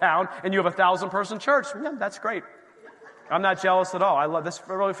the whole town, and you have a 1,000-person church. Yeah, that's great. I'm not jealous at all. I love this.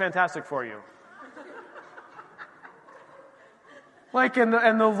 Really fantastic for you.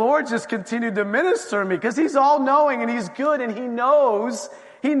 And the Lord just continued to minister to me because He's all-knowing and He's good and He knows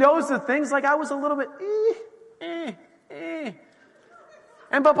the things. I was a little bit,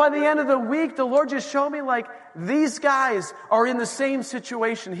 But by the end of the week, the Lord just showed me, like, these guys are in the same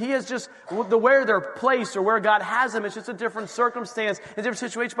situation. He has just, where they're placed or where God has them, it's just a different circumstance, a different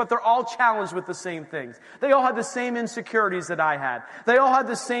situation, but they're all challenged with the same things. They all had the same insecurities that I had. They all had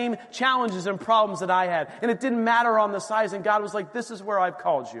the same challenges and problems that I had. And it didn't matter on the size, and God was like, this is where I've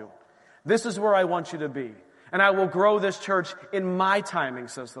called you. This is where I want you to be. And I will grow this church in my timing,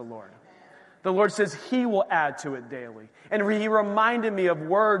 says the Lord. The Lord says He will add to it daily. And He reminded me of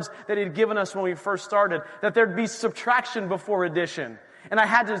words that He had given us when we first started, that there'd be subtraction before addition. And I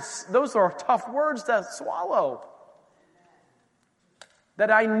had to, those are tough words to swallow. That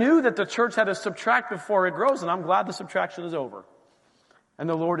I knew that the church had to subtract before it grows, and I'm glad the subtraction is over. And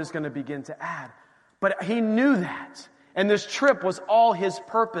the Lord is going to begin to add. But He knew that. And this trip was all His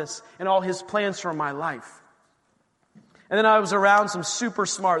purpose and all His plans for my life. And then I was around some super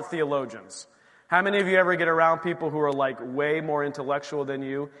smart theologians. How many of you ever get around people who are like way more intellectual than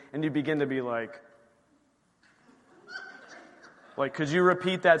you, and you begin to be like, could you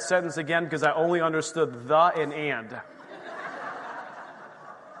repeat that sentence again? Because I only understood the and.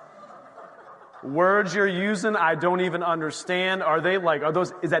 Words you're using, I don't even understand.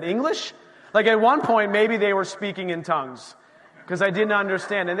 Is that English? Like at one point, maybe they were speaking in tongues. Because I didn't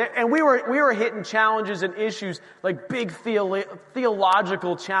understand. And we were hitting challenges and issues, like big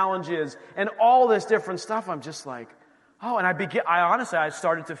theological challenges and all this different stuff. I'm just like, and I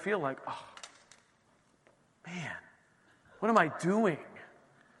started to feel like, man, what am I doing?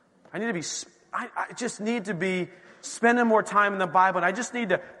 I just need to be spending more time in the Bible, and I just need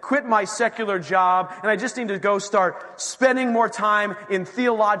to quit my secular job, and I just need to go start spending more time in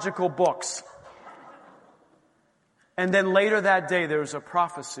theological books. And then later that day, there was a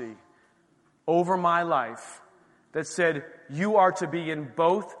prophecy over my life that said, you are to be in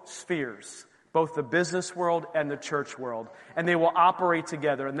both spheres, both the business world and the church world, and they will operate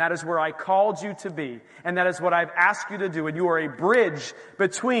together. And that is where I called you to be, and that is what I've asked you to do. And you are a bridge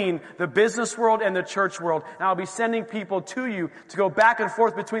between the business world and the church world. And I'll be sending people to you to go back and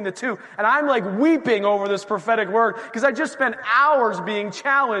forth between the two. And I'm like weeping over this prophetic word, because I just spent hours being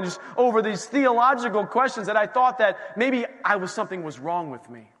challenged over these theological questions that I thought that maybe something was wrong with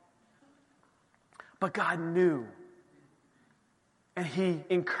me. But God knew, and He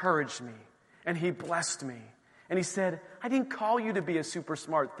encouraged me. And He blessed me. And He said, I didn't call you to be a super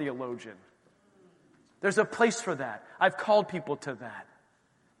smart theologian. There's a place for that. I've called people to that.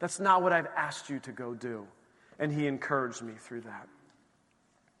 That's not what I've asked you to go do. And He encouraged me through that.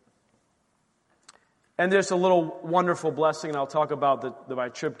 And there's a little wonderful blessing, and I'll talk about my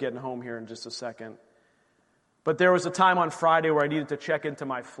trip getting home here in just a second. But there was a time on Friday where I needed to check into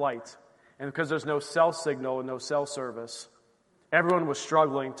my flight. And because there's no cell signal and no cell service, everyone was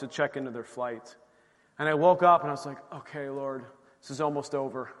struggling to check into their flight. And I woke up and I was like, okay, Lord, this is almost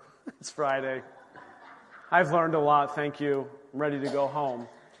over. It's Friday. I've learned a lot, thank you. I'm ready to go home.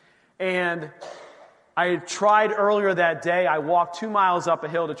 And I tried earlier that day. I walked 2 miles up a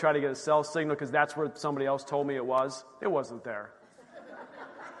hill to try to get a cell signal because that's where somebody else told me it was. It wasn't there.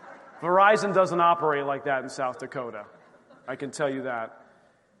 Verizon doesn't operate like that in South Dakota. I can tell you that.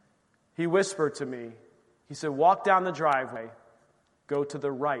 He whispered to me. He said, walk down the driveway. Go to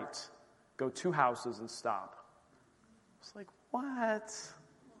the right. Go 2 houses and stop. I was like, what?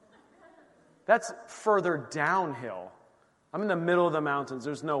 That's further downhill. I'm in the middle of the mountains.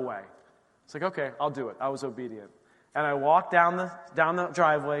 There's no way. It's like, okay, I'll do it. I was obedient. And I walked down the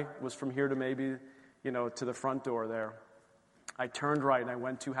driveway. It was from here to maybe, to the front door there. I turned right and I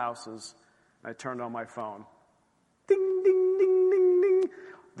went 2 houses. And I turned on my phone. Ding, ding, ding, ding, ding.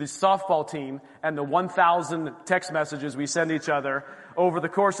 The softball team and the 1,000 text messages we send each other over the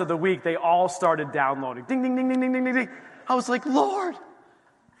course of the week, they all started downloading. Ding, ding, ding, ding, ding, ding, ding, ding. I was like, Lord,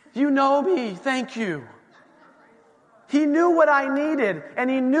 you know me. Thank you. He knew what I needed, and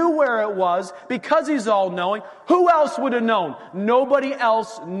He knew where it was because He's all-knowing. Who else would have known? Nobody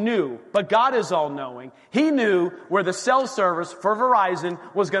else knew, but God is all-knowing. He knew where the cell service for Verizon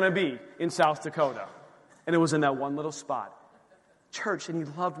was going to be in South Dakota, and it was in that one little spot. Church, and He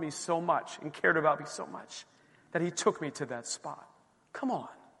loved me so much and cared about me so much that He took me to that spot. Come on.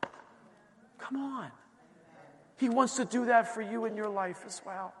 Come on. He wants to do that for you in your life as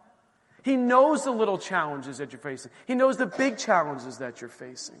well. He knows the little challenges that you're facing. He knows the big challenges that you're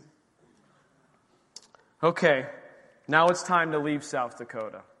facing. Okay, now it's time to leave South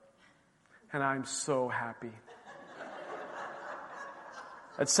Dakota. And I'm so happy.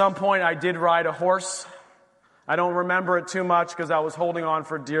 At some point, I did ride a horse. I don't remember it too much because I was holding on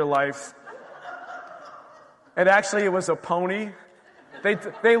for dear life. And actually, it was a pony.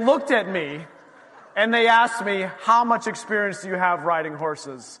 They looked at me, And they asked me, how much experience do you have riding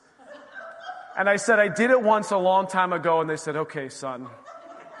horses? And I said, I did it once a long time ago. And they said, okay, son,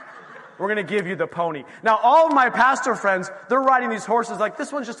 we're going to give you the pony. Now, all of my pastor friends, they're riding these horses. Like,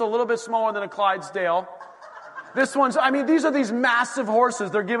 this one's just a little bit smaller than a Clydesdale. This one's, I mean, these are these massive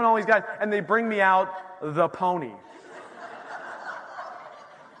horses. They're giving all these guys, and they bring me out the pony.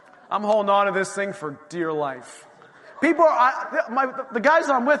 I'm holding on to this thing for dear life. People are, the guys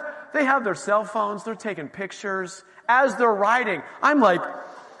I'm with, they have their cell phones. They're taking pictures as they're riding. I'm like,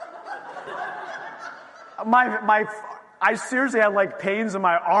 I seriously had like pains in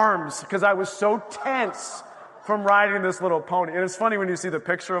my arms because I was so tense from riding this little pony. And it's funny when you see the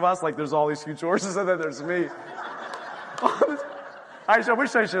picture of us, like there's all these huge horses and then there's me. I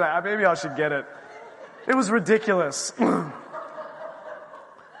wish I should, maybe I should get it. It was ridiculous.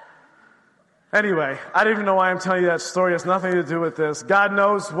 Anyway, I don't even know why I'm telling you that story. It has nothing to do with this. God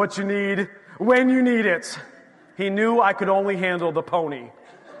knows what you need when you need it. He knew I could only handle the pony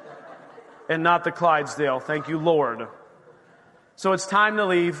and not the Clydesdale. Thank you, Lord. So it's time to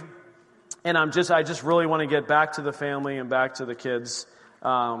leave, and I just really want to get back to the family and back to the kids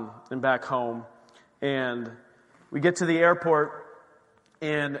and back home. And we get to the airport,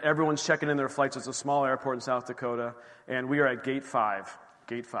 and everyone's checking in their flights. It's a small airport in South Dakota, and we are at Gate 5.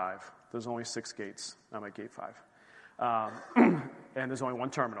 Gate 5. There's only 6 gates. I'm at Gate 5. And there's only one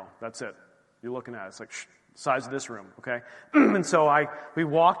terminal. That's it. You're looking at it. It's like size of this room, okay? And so we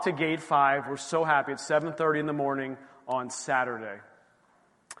walk to Gate 5. We're so happy. It's 7:30 in the morning on Saturday.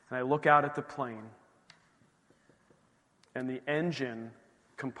 And I look out at the plane, and the engine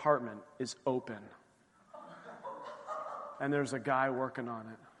compartment is open. And there's a guy working on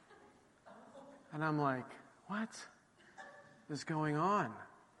it. And I'm like, what is going on?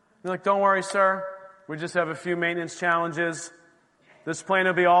 They're like, don't worry, sir. We just have a few maintenance challenges. This plane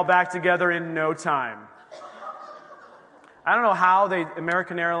will be all back together in no time. I don't know how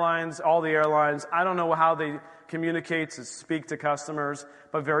American Airlines, all the airlines, I don't know how they communicate to speak to customers,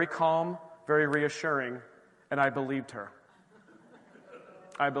 but very calm, very reassuring, and I believed her.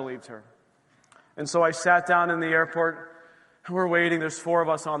 I believed her. And so I sat down in the airport, and we're waiting. There's 4 of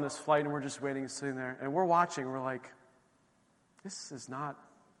us on this flight, and we're just waiting and sitting there, and we're watching. We're like, this is not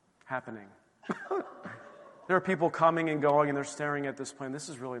happening. There are people coming and going, and they're staring at this plane. This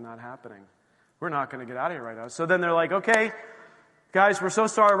is really not happening. We're not going to get out of here right now. So then they're like, okay, guys, we're so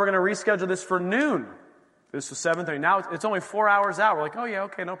sorry. We're going to reschedule this for noon. This was 7:30. Now it's only 4 hours out. We're like, oh, yeah,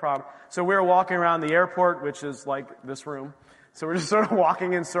 okay, no problem. So we were walking around the airport, which is like this room. So we're just sort of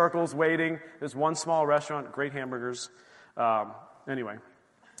walking in circles, waiting. There's one small restaurant, great hamburgers. Anyway.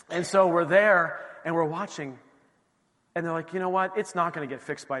 And so we're there, and we're watching. And they're like, you know what? It's not going to get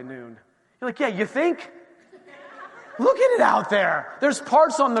fixed by noon. You're like, yeah, you think? Look at it out there. There's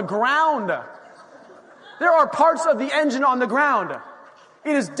parts on the ground. There are parts of the engine on the ground.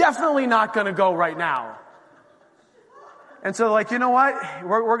 It is definitely not going to go right now. And so they're like, you know what?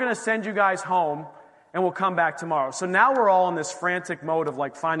 We're going to send you guys home, and we'll come back tomorrow. So now we're all in this frantic mode of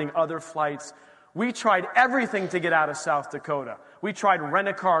like finding other flights. We tried everything to get out of South Dakota. We tried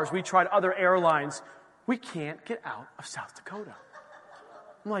rent-a-cars. We tried other airlines. We can't get out of South Dakota.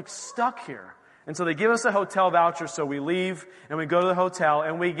 I'm like stuck here. And so they give us a hotel voucher, so we leave, and we go to the hotel,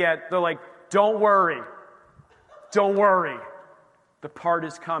 and they're like, don't worry. Don't worry. The part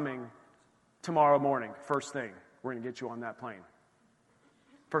is coming tomorrow morning, first thing. We're going to get you on that plane.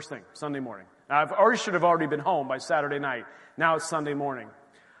 First thing, Sunday morning. Now, should have already been home by Saturday night. Now it's Sunday morning.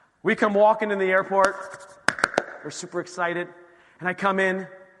 We come walking in the airport. We're super excited. And I come in.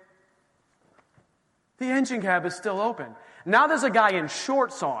 The engine cab is still open. Now there's a guy in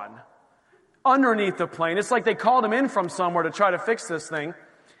shorts on underneath the plane. It's like they called him in from somewhere to try to fix this thing.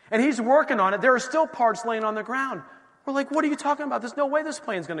 And he's working on it. There are still parts laying on the ground. We're like, what are you talking about? There's no way this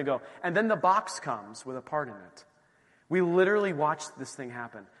plane's going to go. And then the box comes with a part in it. We literally watched this thing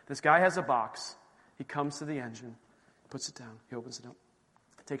happen. This guy has a box. He comes to the engine, puts it down. He opens it up,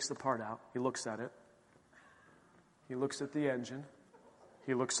 takes the part out. He looks at it. He looks at the engine.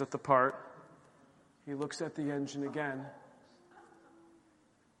 He looks at the part. He looks at the engine again.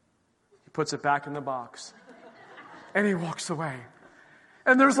 He puts it back in the box. And he walks away.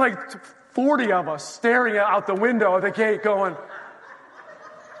 And there's like 40 of us staring out the window of the gate going,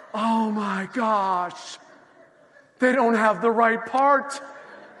 oh my gosh, they don't have the right part.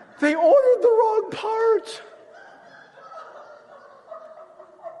 They ordered the wrong part.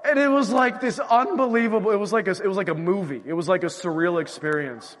 And it was like this unbelievable, it was like a movie. It was like a surreal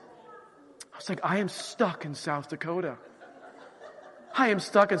experience. I was like, I am stuck in South Dakota. I am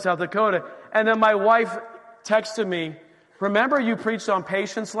stuck in South Dakota. And then my wife texted me, remember you preached on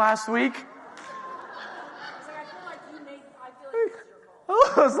patience last week?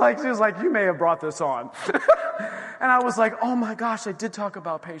 she was like, you may have brought this on. And I was like, oh my gosh, I did talk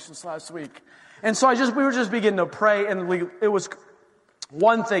about patience last week. And so we were just beginning to pray, and it was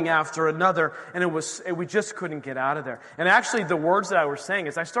one thing after another, and we just couldn't get out of there. And actually, the words that I was saying,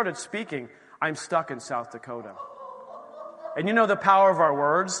 as I started speaking, I'm stuck in South Dakota. And you know the power of our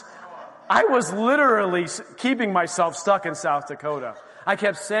words? I was literally keeping myself stuck in South Dakota. I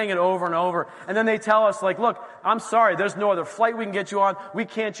kept saying it over and over. And then they tell us, like, look, I'm sorry, there's no other flight we can get you on. You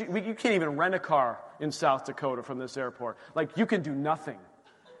can't even rent a car in South Dakota from this airport. Like, you can do nothing.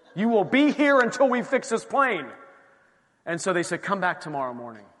 You will be here until we fix this plane. And so they said, come back tomorrow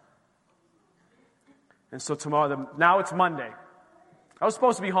morning. And so now it's Monday. I was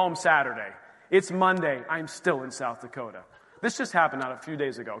supposed to be home Saturday. It's Monday. I'm still in South Dakota. This just happened not a few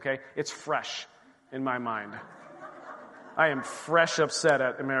days ago, okay? It's fresh in my mind. I am fresh upset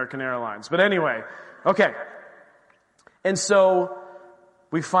at American Airlines. But anyway, okay. And so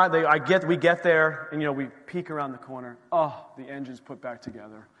we get there, and we peek around the corner. Oh, the engine's put back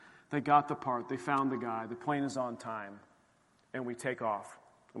together. They got the part. They found the guy. The plane is on time. And we take off.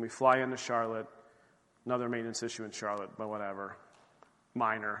 And we fly into Charlotte. Another maintenance issue in Charlotte, but whatever.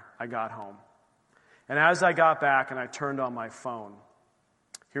 Minor. I got home. And as I got back and I turned on my phone,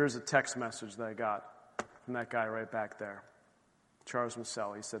 here's a text message that I got from that guy right back there, Charles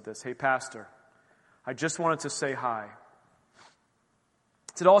Massell. He said this, hey, Pastor, I just wanted to say hi.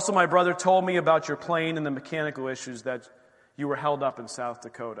 He said, also, my brother told me about your plane and the mechanical issues that you were held up in South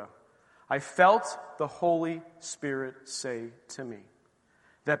Dakota. I felt the Holy Spirit say to me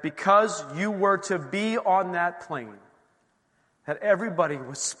that because you were to be on that plane, that everybody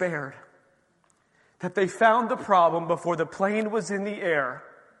was spared. That they found the problem before the plane was in the air.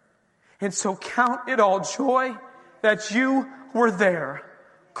 And so count it all joy that you were there.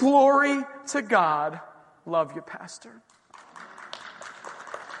 Glory to God. Love you, Pastor.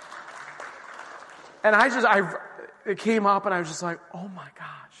 And it came up and I was just like, oh my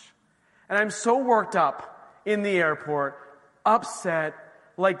gosh. And I'm so worked up in the airport, upset.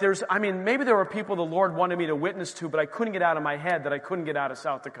 Like maybe there were people the Lord wanted me to witness to, but I couldn't get out of my head that I couldn't get out of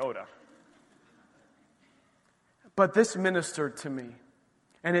South Dakota. But this ministered to me,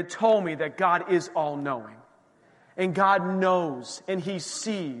 and it told me that God is all-knowing, and God knows, and He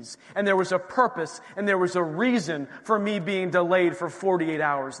sees, and there was a purpose, and there was a reason for me being delayed for 48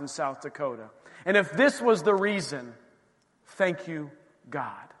 hours in South Dakota. And if this was the reason, thank you,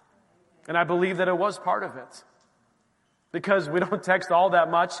 God. And I believe that it was part of it, because we don't text all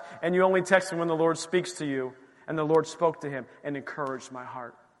that much, and you only text when the Lord speaks to you, and the Lord spoke to him and encouraged my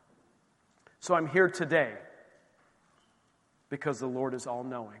heart. So I'm here today because the Lord is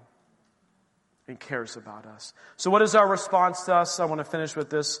all-knowing and cares about us. So what is our response to us? I want to finish with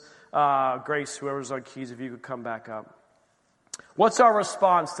this. Grace, whoever's on keys, if you could come back up. What's our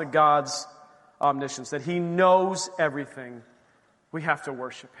response to God's omniscience? That He knows everything. We have to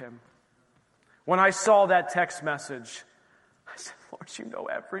worship Him. When I saw that text message, I said, Lord, you know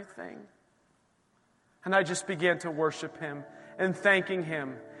everything. And I just began to worship Him and thanking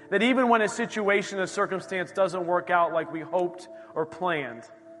Him. That even when a situation, a circumstance doesn't work out like we hoped or planned,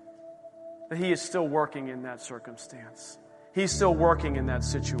 that He is still working in that circumstance. He's still working in that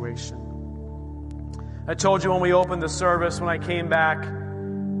situation. I told you when we opened the service, when I came back,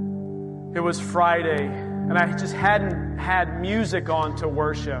 it was Friday, and I just hadn't had music on to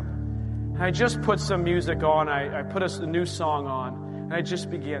worship. And I just put some music on. I put a new song on, and I just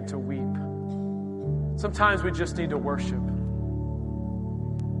began to weep. Sometimes we just need to worship.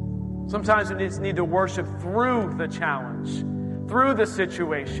 Sometimes we just need to worship through the challenge, through the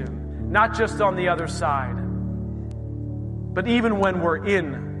situation, not just on the other side, but even when we're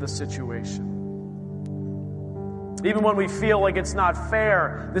in the situation. Even when we feel like it's not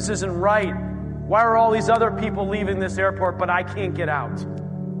fair, this isn't right. Why are all these other people leaving this airport, but I can't get out?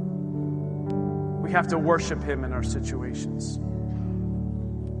 We have to worship Him in our situations.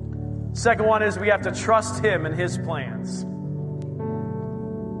 Second one is we have to trust Him and His plans.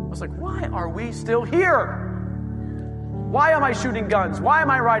 I was like, why are we still here? Why am I shooting guns? Why am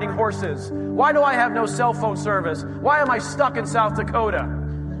I riding horses? Why do I have no cell phone service? Why am I stuck in South Dakota?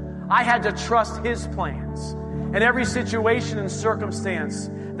 I had to trust His plans. And every situation and circumstance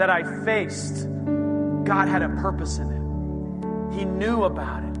that I faced, God had a purpose in it. He knew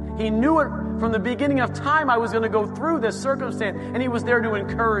about it. He knew it from the beginning of time I was going to go through this circumstance, and He was there to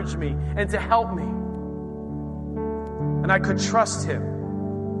encourage me and to help me. And I could trust Him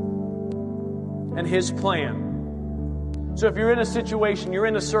and His plan. So if you're in a situation, you're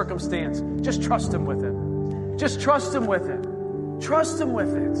in a circumstance, just trust Him with it. Just trust Him with it. Trust Him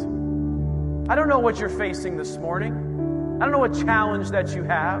with it. I don't know what you're facing this morning. I don't know what challenge that you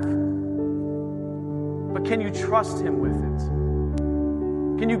have, but can you trust Him with it?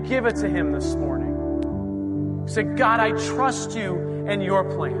 Can you give it to Him this morning? Say, God, I trust you and your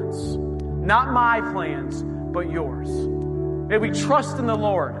plans. Not my plans, but yours. May we trust in the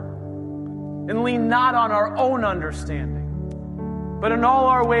Lord and lean not on our own understanding, but in all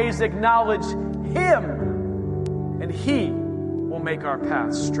our ways acknowledge Him, and He will make our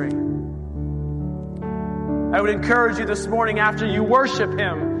paths straight. I would encourage you this morning, after you worship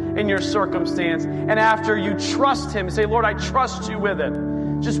Him in your circumstance, and after you trust Him, say, Lord, I trust you with it.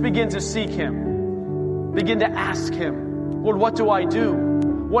 Just begin to seek Him. Begin to ask Him, Lord, what do I do?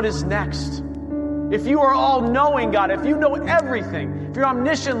 What is next? If you are all-knowing, God, if you know everything, if you're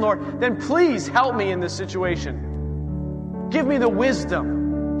omniscient, Lord, then please help me in this situation. Give me the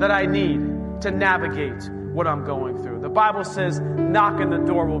wisdom that I need to navigate what I'm going through. The Bible says, knock and the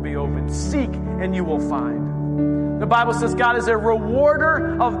door will be opened. Seek and you will find. The Bible says God is a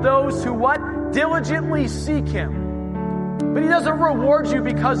rewarder of those who what? Diligently seek Him. But He doesn't reward you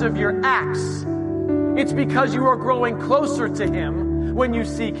because of your acts. It's because you are growing closer to Him when you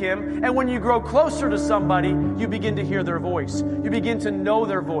seek Him. And when you grow closer to somebody, you begin to hear their voice. You begin to know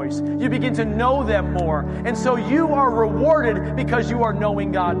their voice. You begin to know them more. And so you are rewarded because you are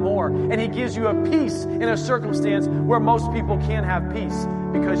knowing God more. And He gives you a peace in a circumstance where most people can't have peace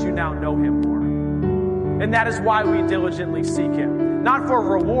because you now know Him more. And that is why we diligently seek Him. Not for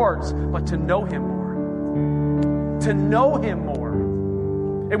rewards, but to know Him more. To know Him more.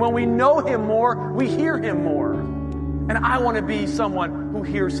 And when we know Him more, we hear Him more. And I want to be someone who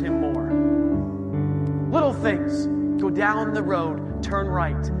hears Him more. Little things. Go down the road, turn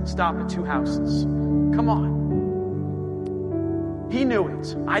right, stop at 2 houses. Come on. He knew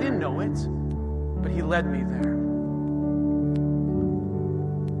it. I didn't know it. But He led me there.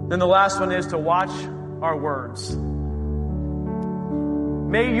 Then the last one is to watch our words.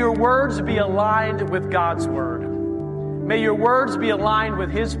 May your words be aligned with God's word. May your words be aligned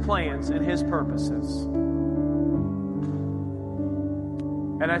with His plans and His purposes.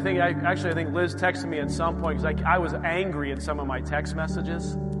 And I think Liz texted me at some point because I was angry at some of my text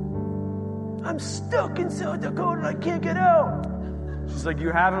messages. I'm stuck in South Dakota and I can't get out. She's like,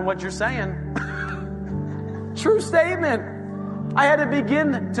 you're having what you're saying. True statement. I had to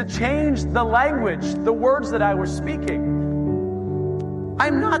begin to change the language, the words that I was speaking.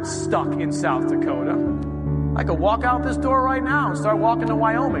 I'm not stuck in South Dakota. I could walk out this door right now and start walking to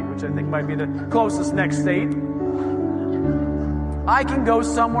Wyoming, which I think might be the closest next state. I can go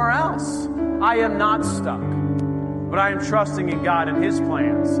somewhere else. I am not stuck. But I am trusting in God and His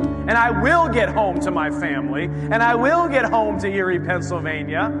plans. And I will get home to my family. And I will get home to Erie,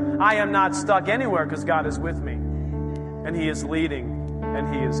 Pennsylvania. I am not stuck anywhere because God is with me. And He is leading and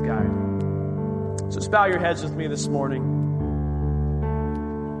He is guiding. So just bow your heads with me this morning.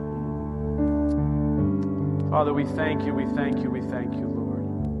 Father, we thank you, we thank you, we thank you,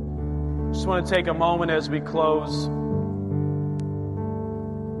 Lord. Just want to take a moment as we close.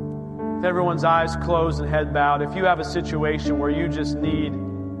 With everyone's eyes closed and head bowed, if you have a situation where you just need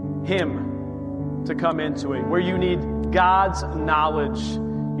Him to come into it, where you need God's knowledge,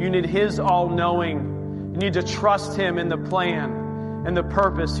 you need His all-knowing, you need to trust Him in the plan and the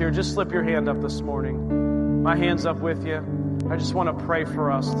purpose here, just slip your hand up this morning. My hand's up with you. I just want to pray for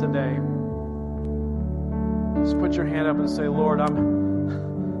us today. Just put your hand up and say, Lord,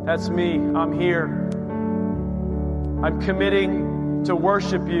 that's me. I'm here. I'm committing to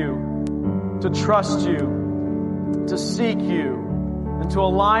worship you, to trust you, to seek you, and to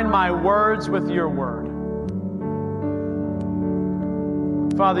align my words with your word.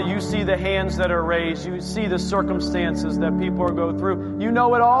 Father, you see the hands that are raised. You see the circumstances that people are going through. You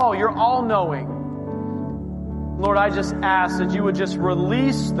know it all. You're all-knowing. Lord, I just ask that you would just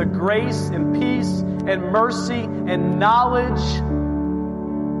release the grace and peace and mercy and knowledge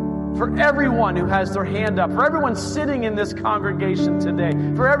for everyone who has their hand up, for everyone sitting in this congregation today,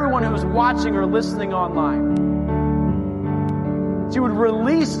 for everyone who's watching or listening online. That you would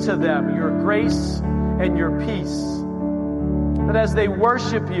release to them your grace and your peace. That as they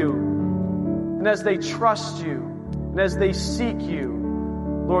worship you, and as they trust you, and as they seek you,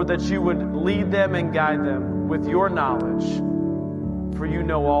 Lord, that you would lead them and guide them with your knowledge, for you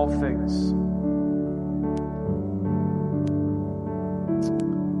know all things.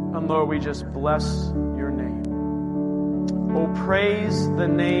 And Lord, we just bless your name. Oh, praise the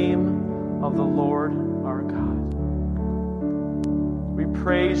name of the Lord our God. We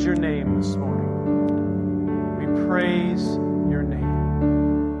praise your name this morning. We praise your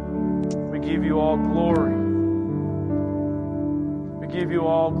name. We give you all glory. We give you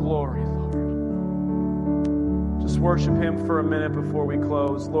all glory, Lord. Just worship Him for a minute before we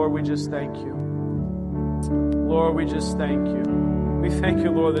close. Lord, we just thank you. Lord, we just thank you. We thank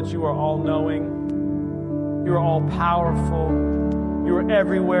you, Lord, that you are all-knowing. You are all-powerful. You are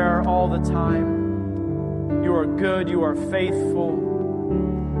everywhere all the time. You are good. You are faithful.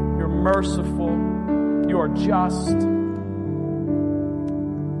 You're merciful. You are just.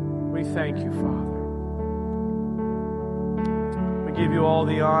 We thank you, Father. We give you all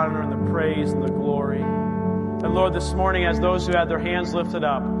the honor and the praise and the glory. And Lord, this morning, as those who had their hands lifted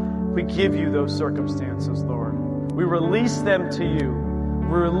up, we give you those circumstances, Lord. We release them to you.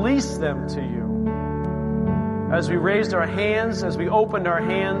 We release them to you. As we raised our hands, as we opened our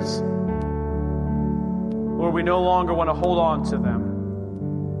hands, Lord, we no longer want to hold on to them,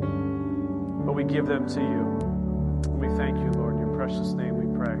 but we give them to you. And we thank you, Lord. In your precious name we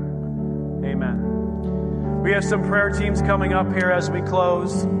pray. Amen. We have some prayer teams coming up here as we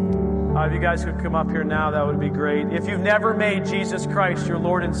close. If you guys could come up here now, that would be great. If you've never made Jesus Christ your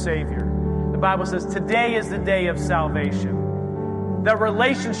Lord and Savior, the Bible says today is the day of salvation. That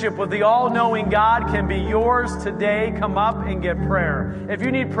relationship with the all-knowing God can be yours today. Come up and get prayer. If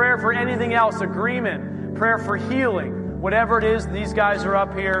you need prayer for anything else, agreement, prayer for healing, whatever it is, these guys are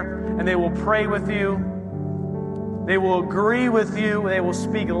up here and they will pray with you. They will agree with you. They will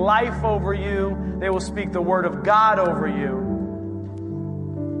speak life over you. They will speak the Word of God over you.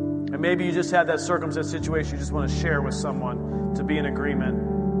 And maybe you just had that circumstance situation you just want to share with someone to be in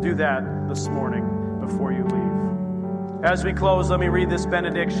agreement. Do that this morning before you leave. As we close, let me read this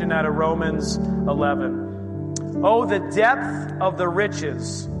benediction out of Romans 11. Oh, the depth of the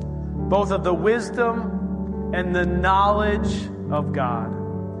riches, both of the wisdom and the knowledge of God.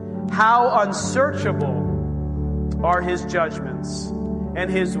 How unsearchable are His judgments, and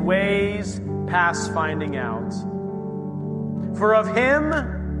His ways past finding out. For of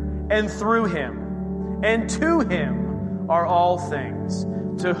Him and through Him and to Him are all things,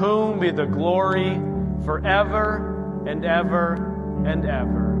 to whom be the glory forever and ever and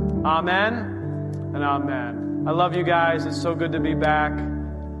ever. Amen and amen. I love you guys. It's so good to be back.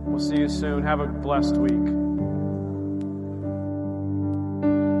 We'll see you soon. Have a blessed week.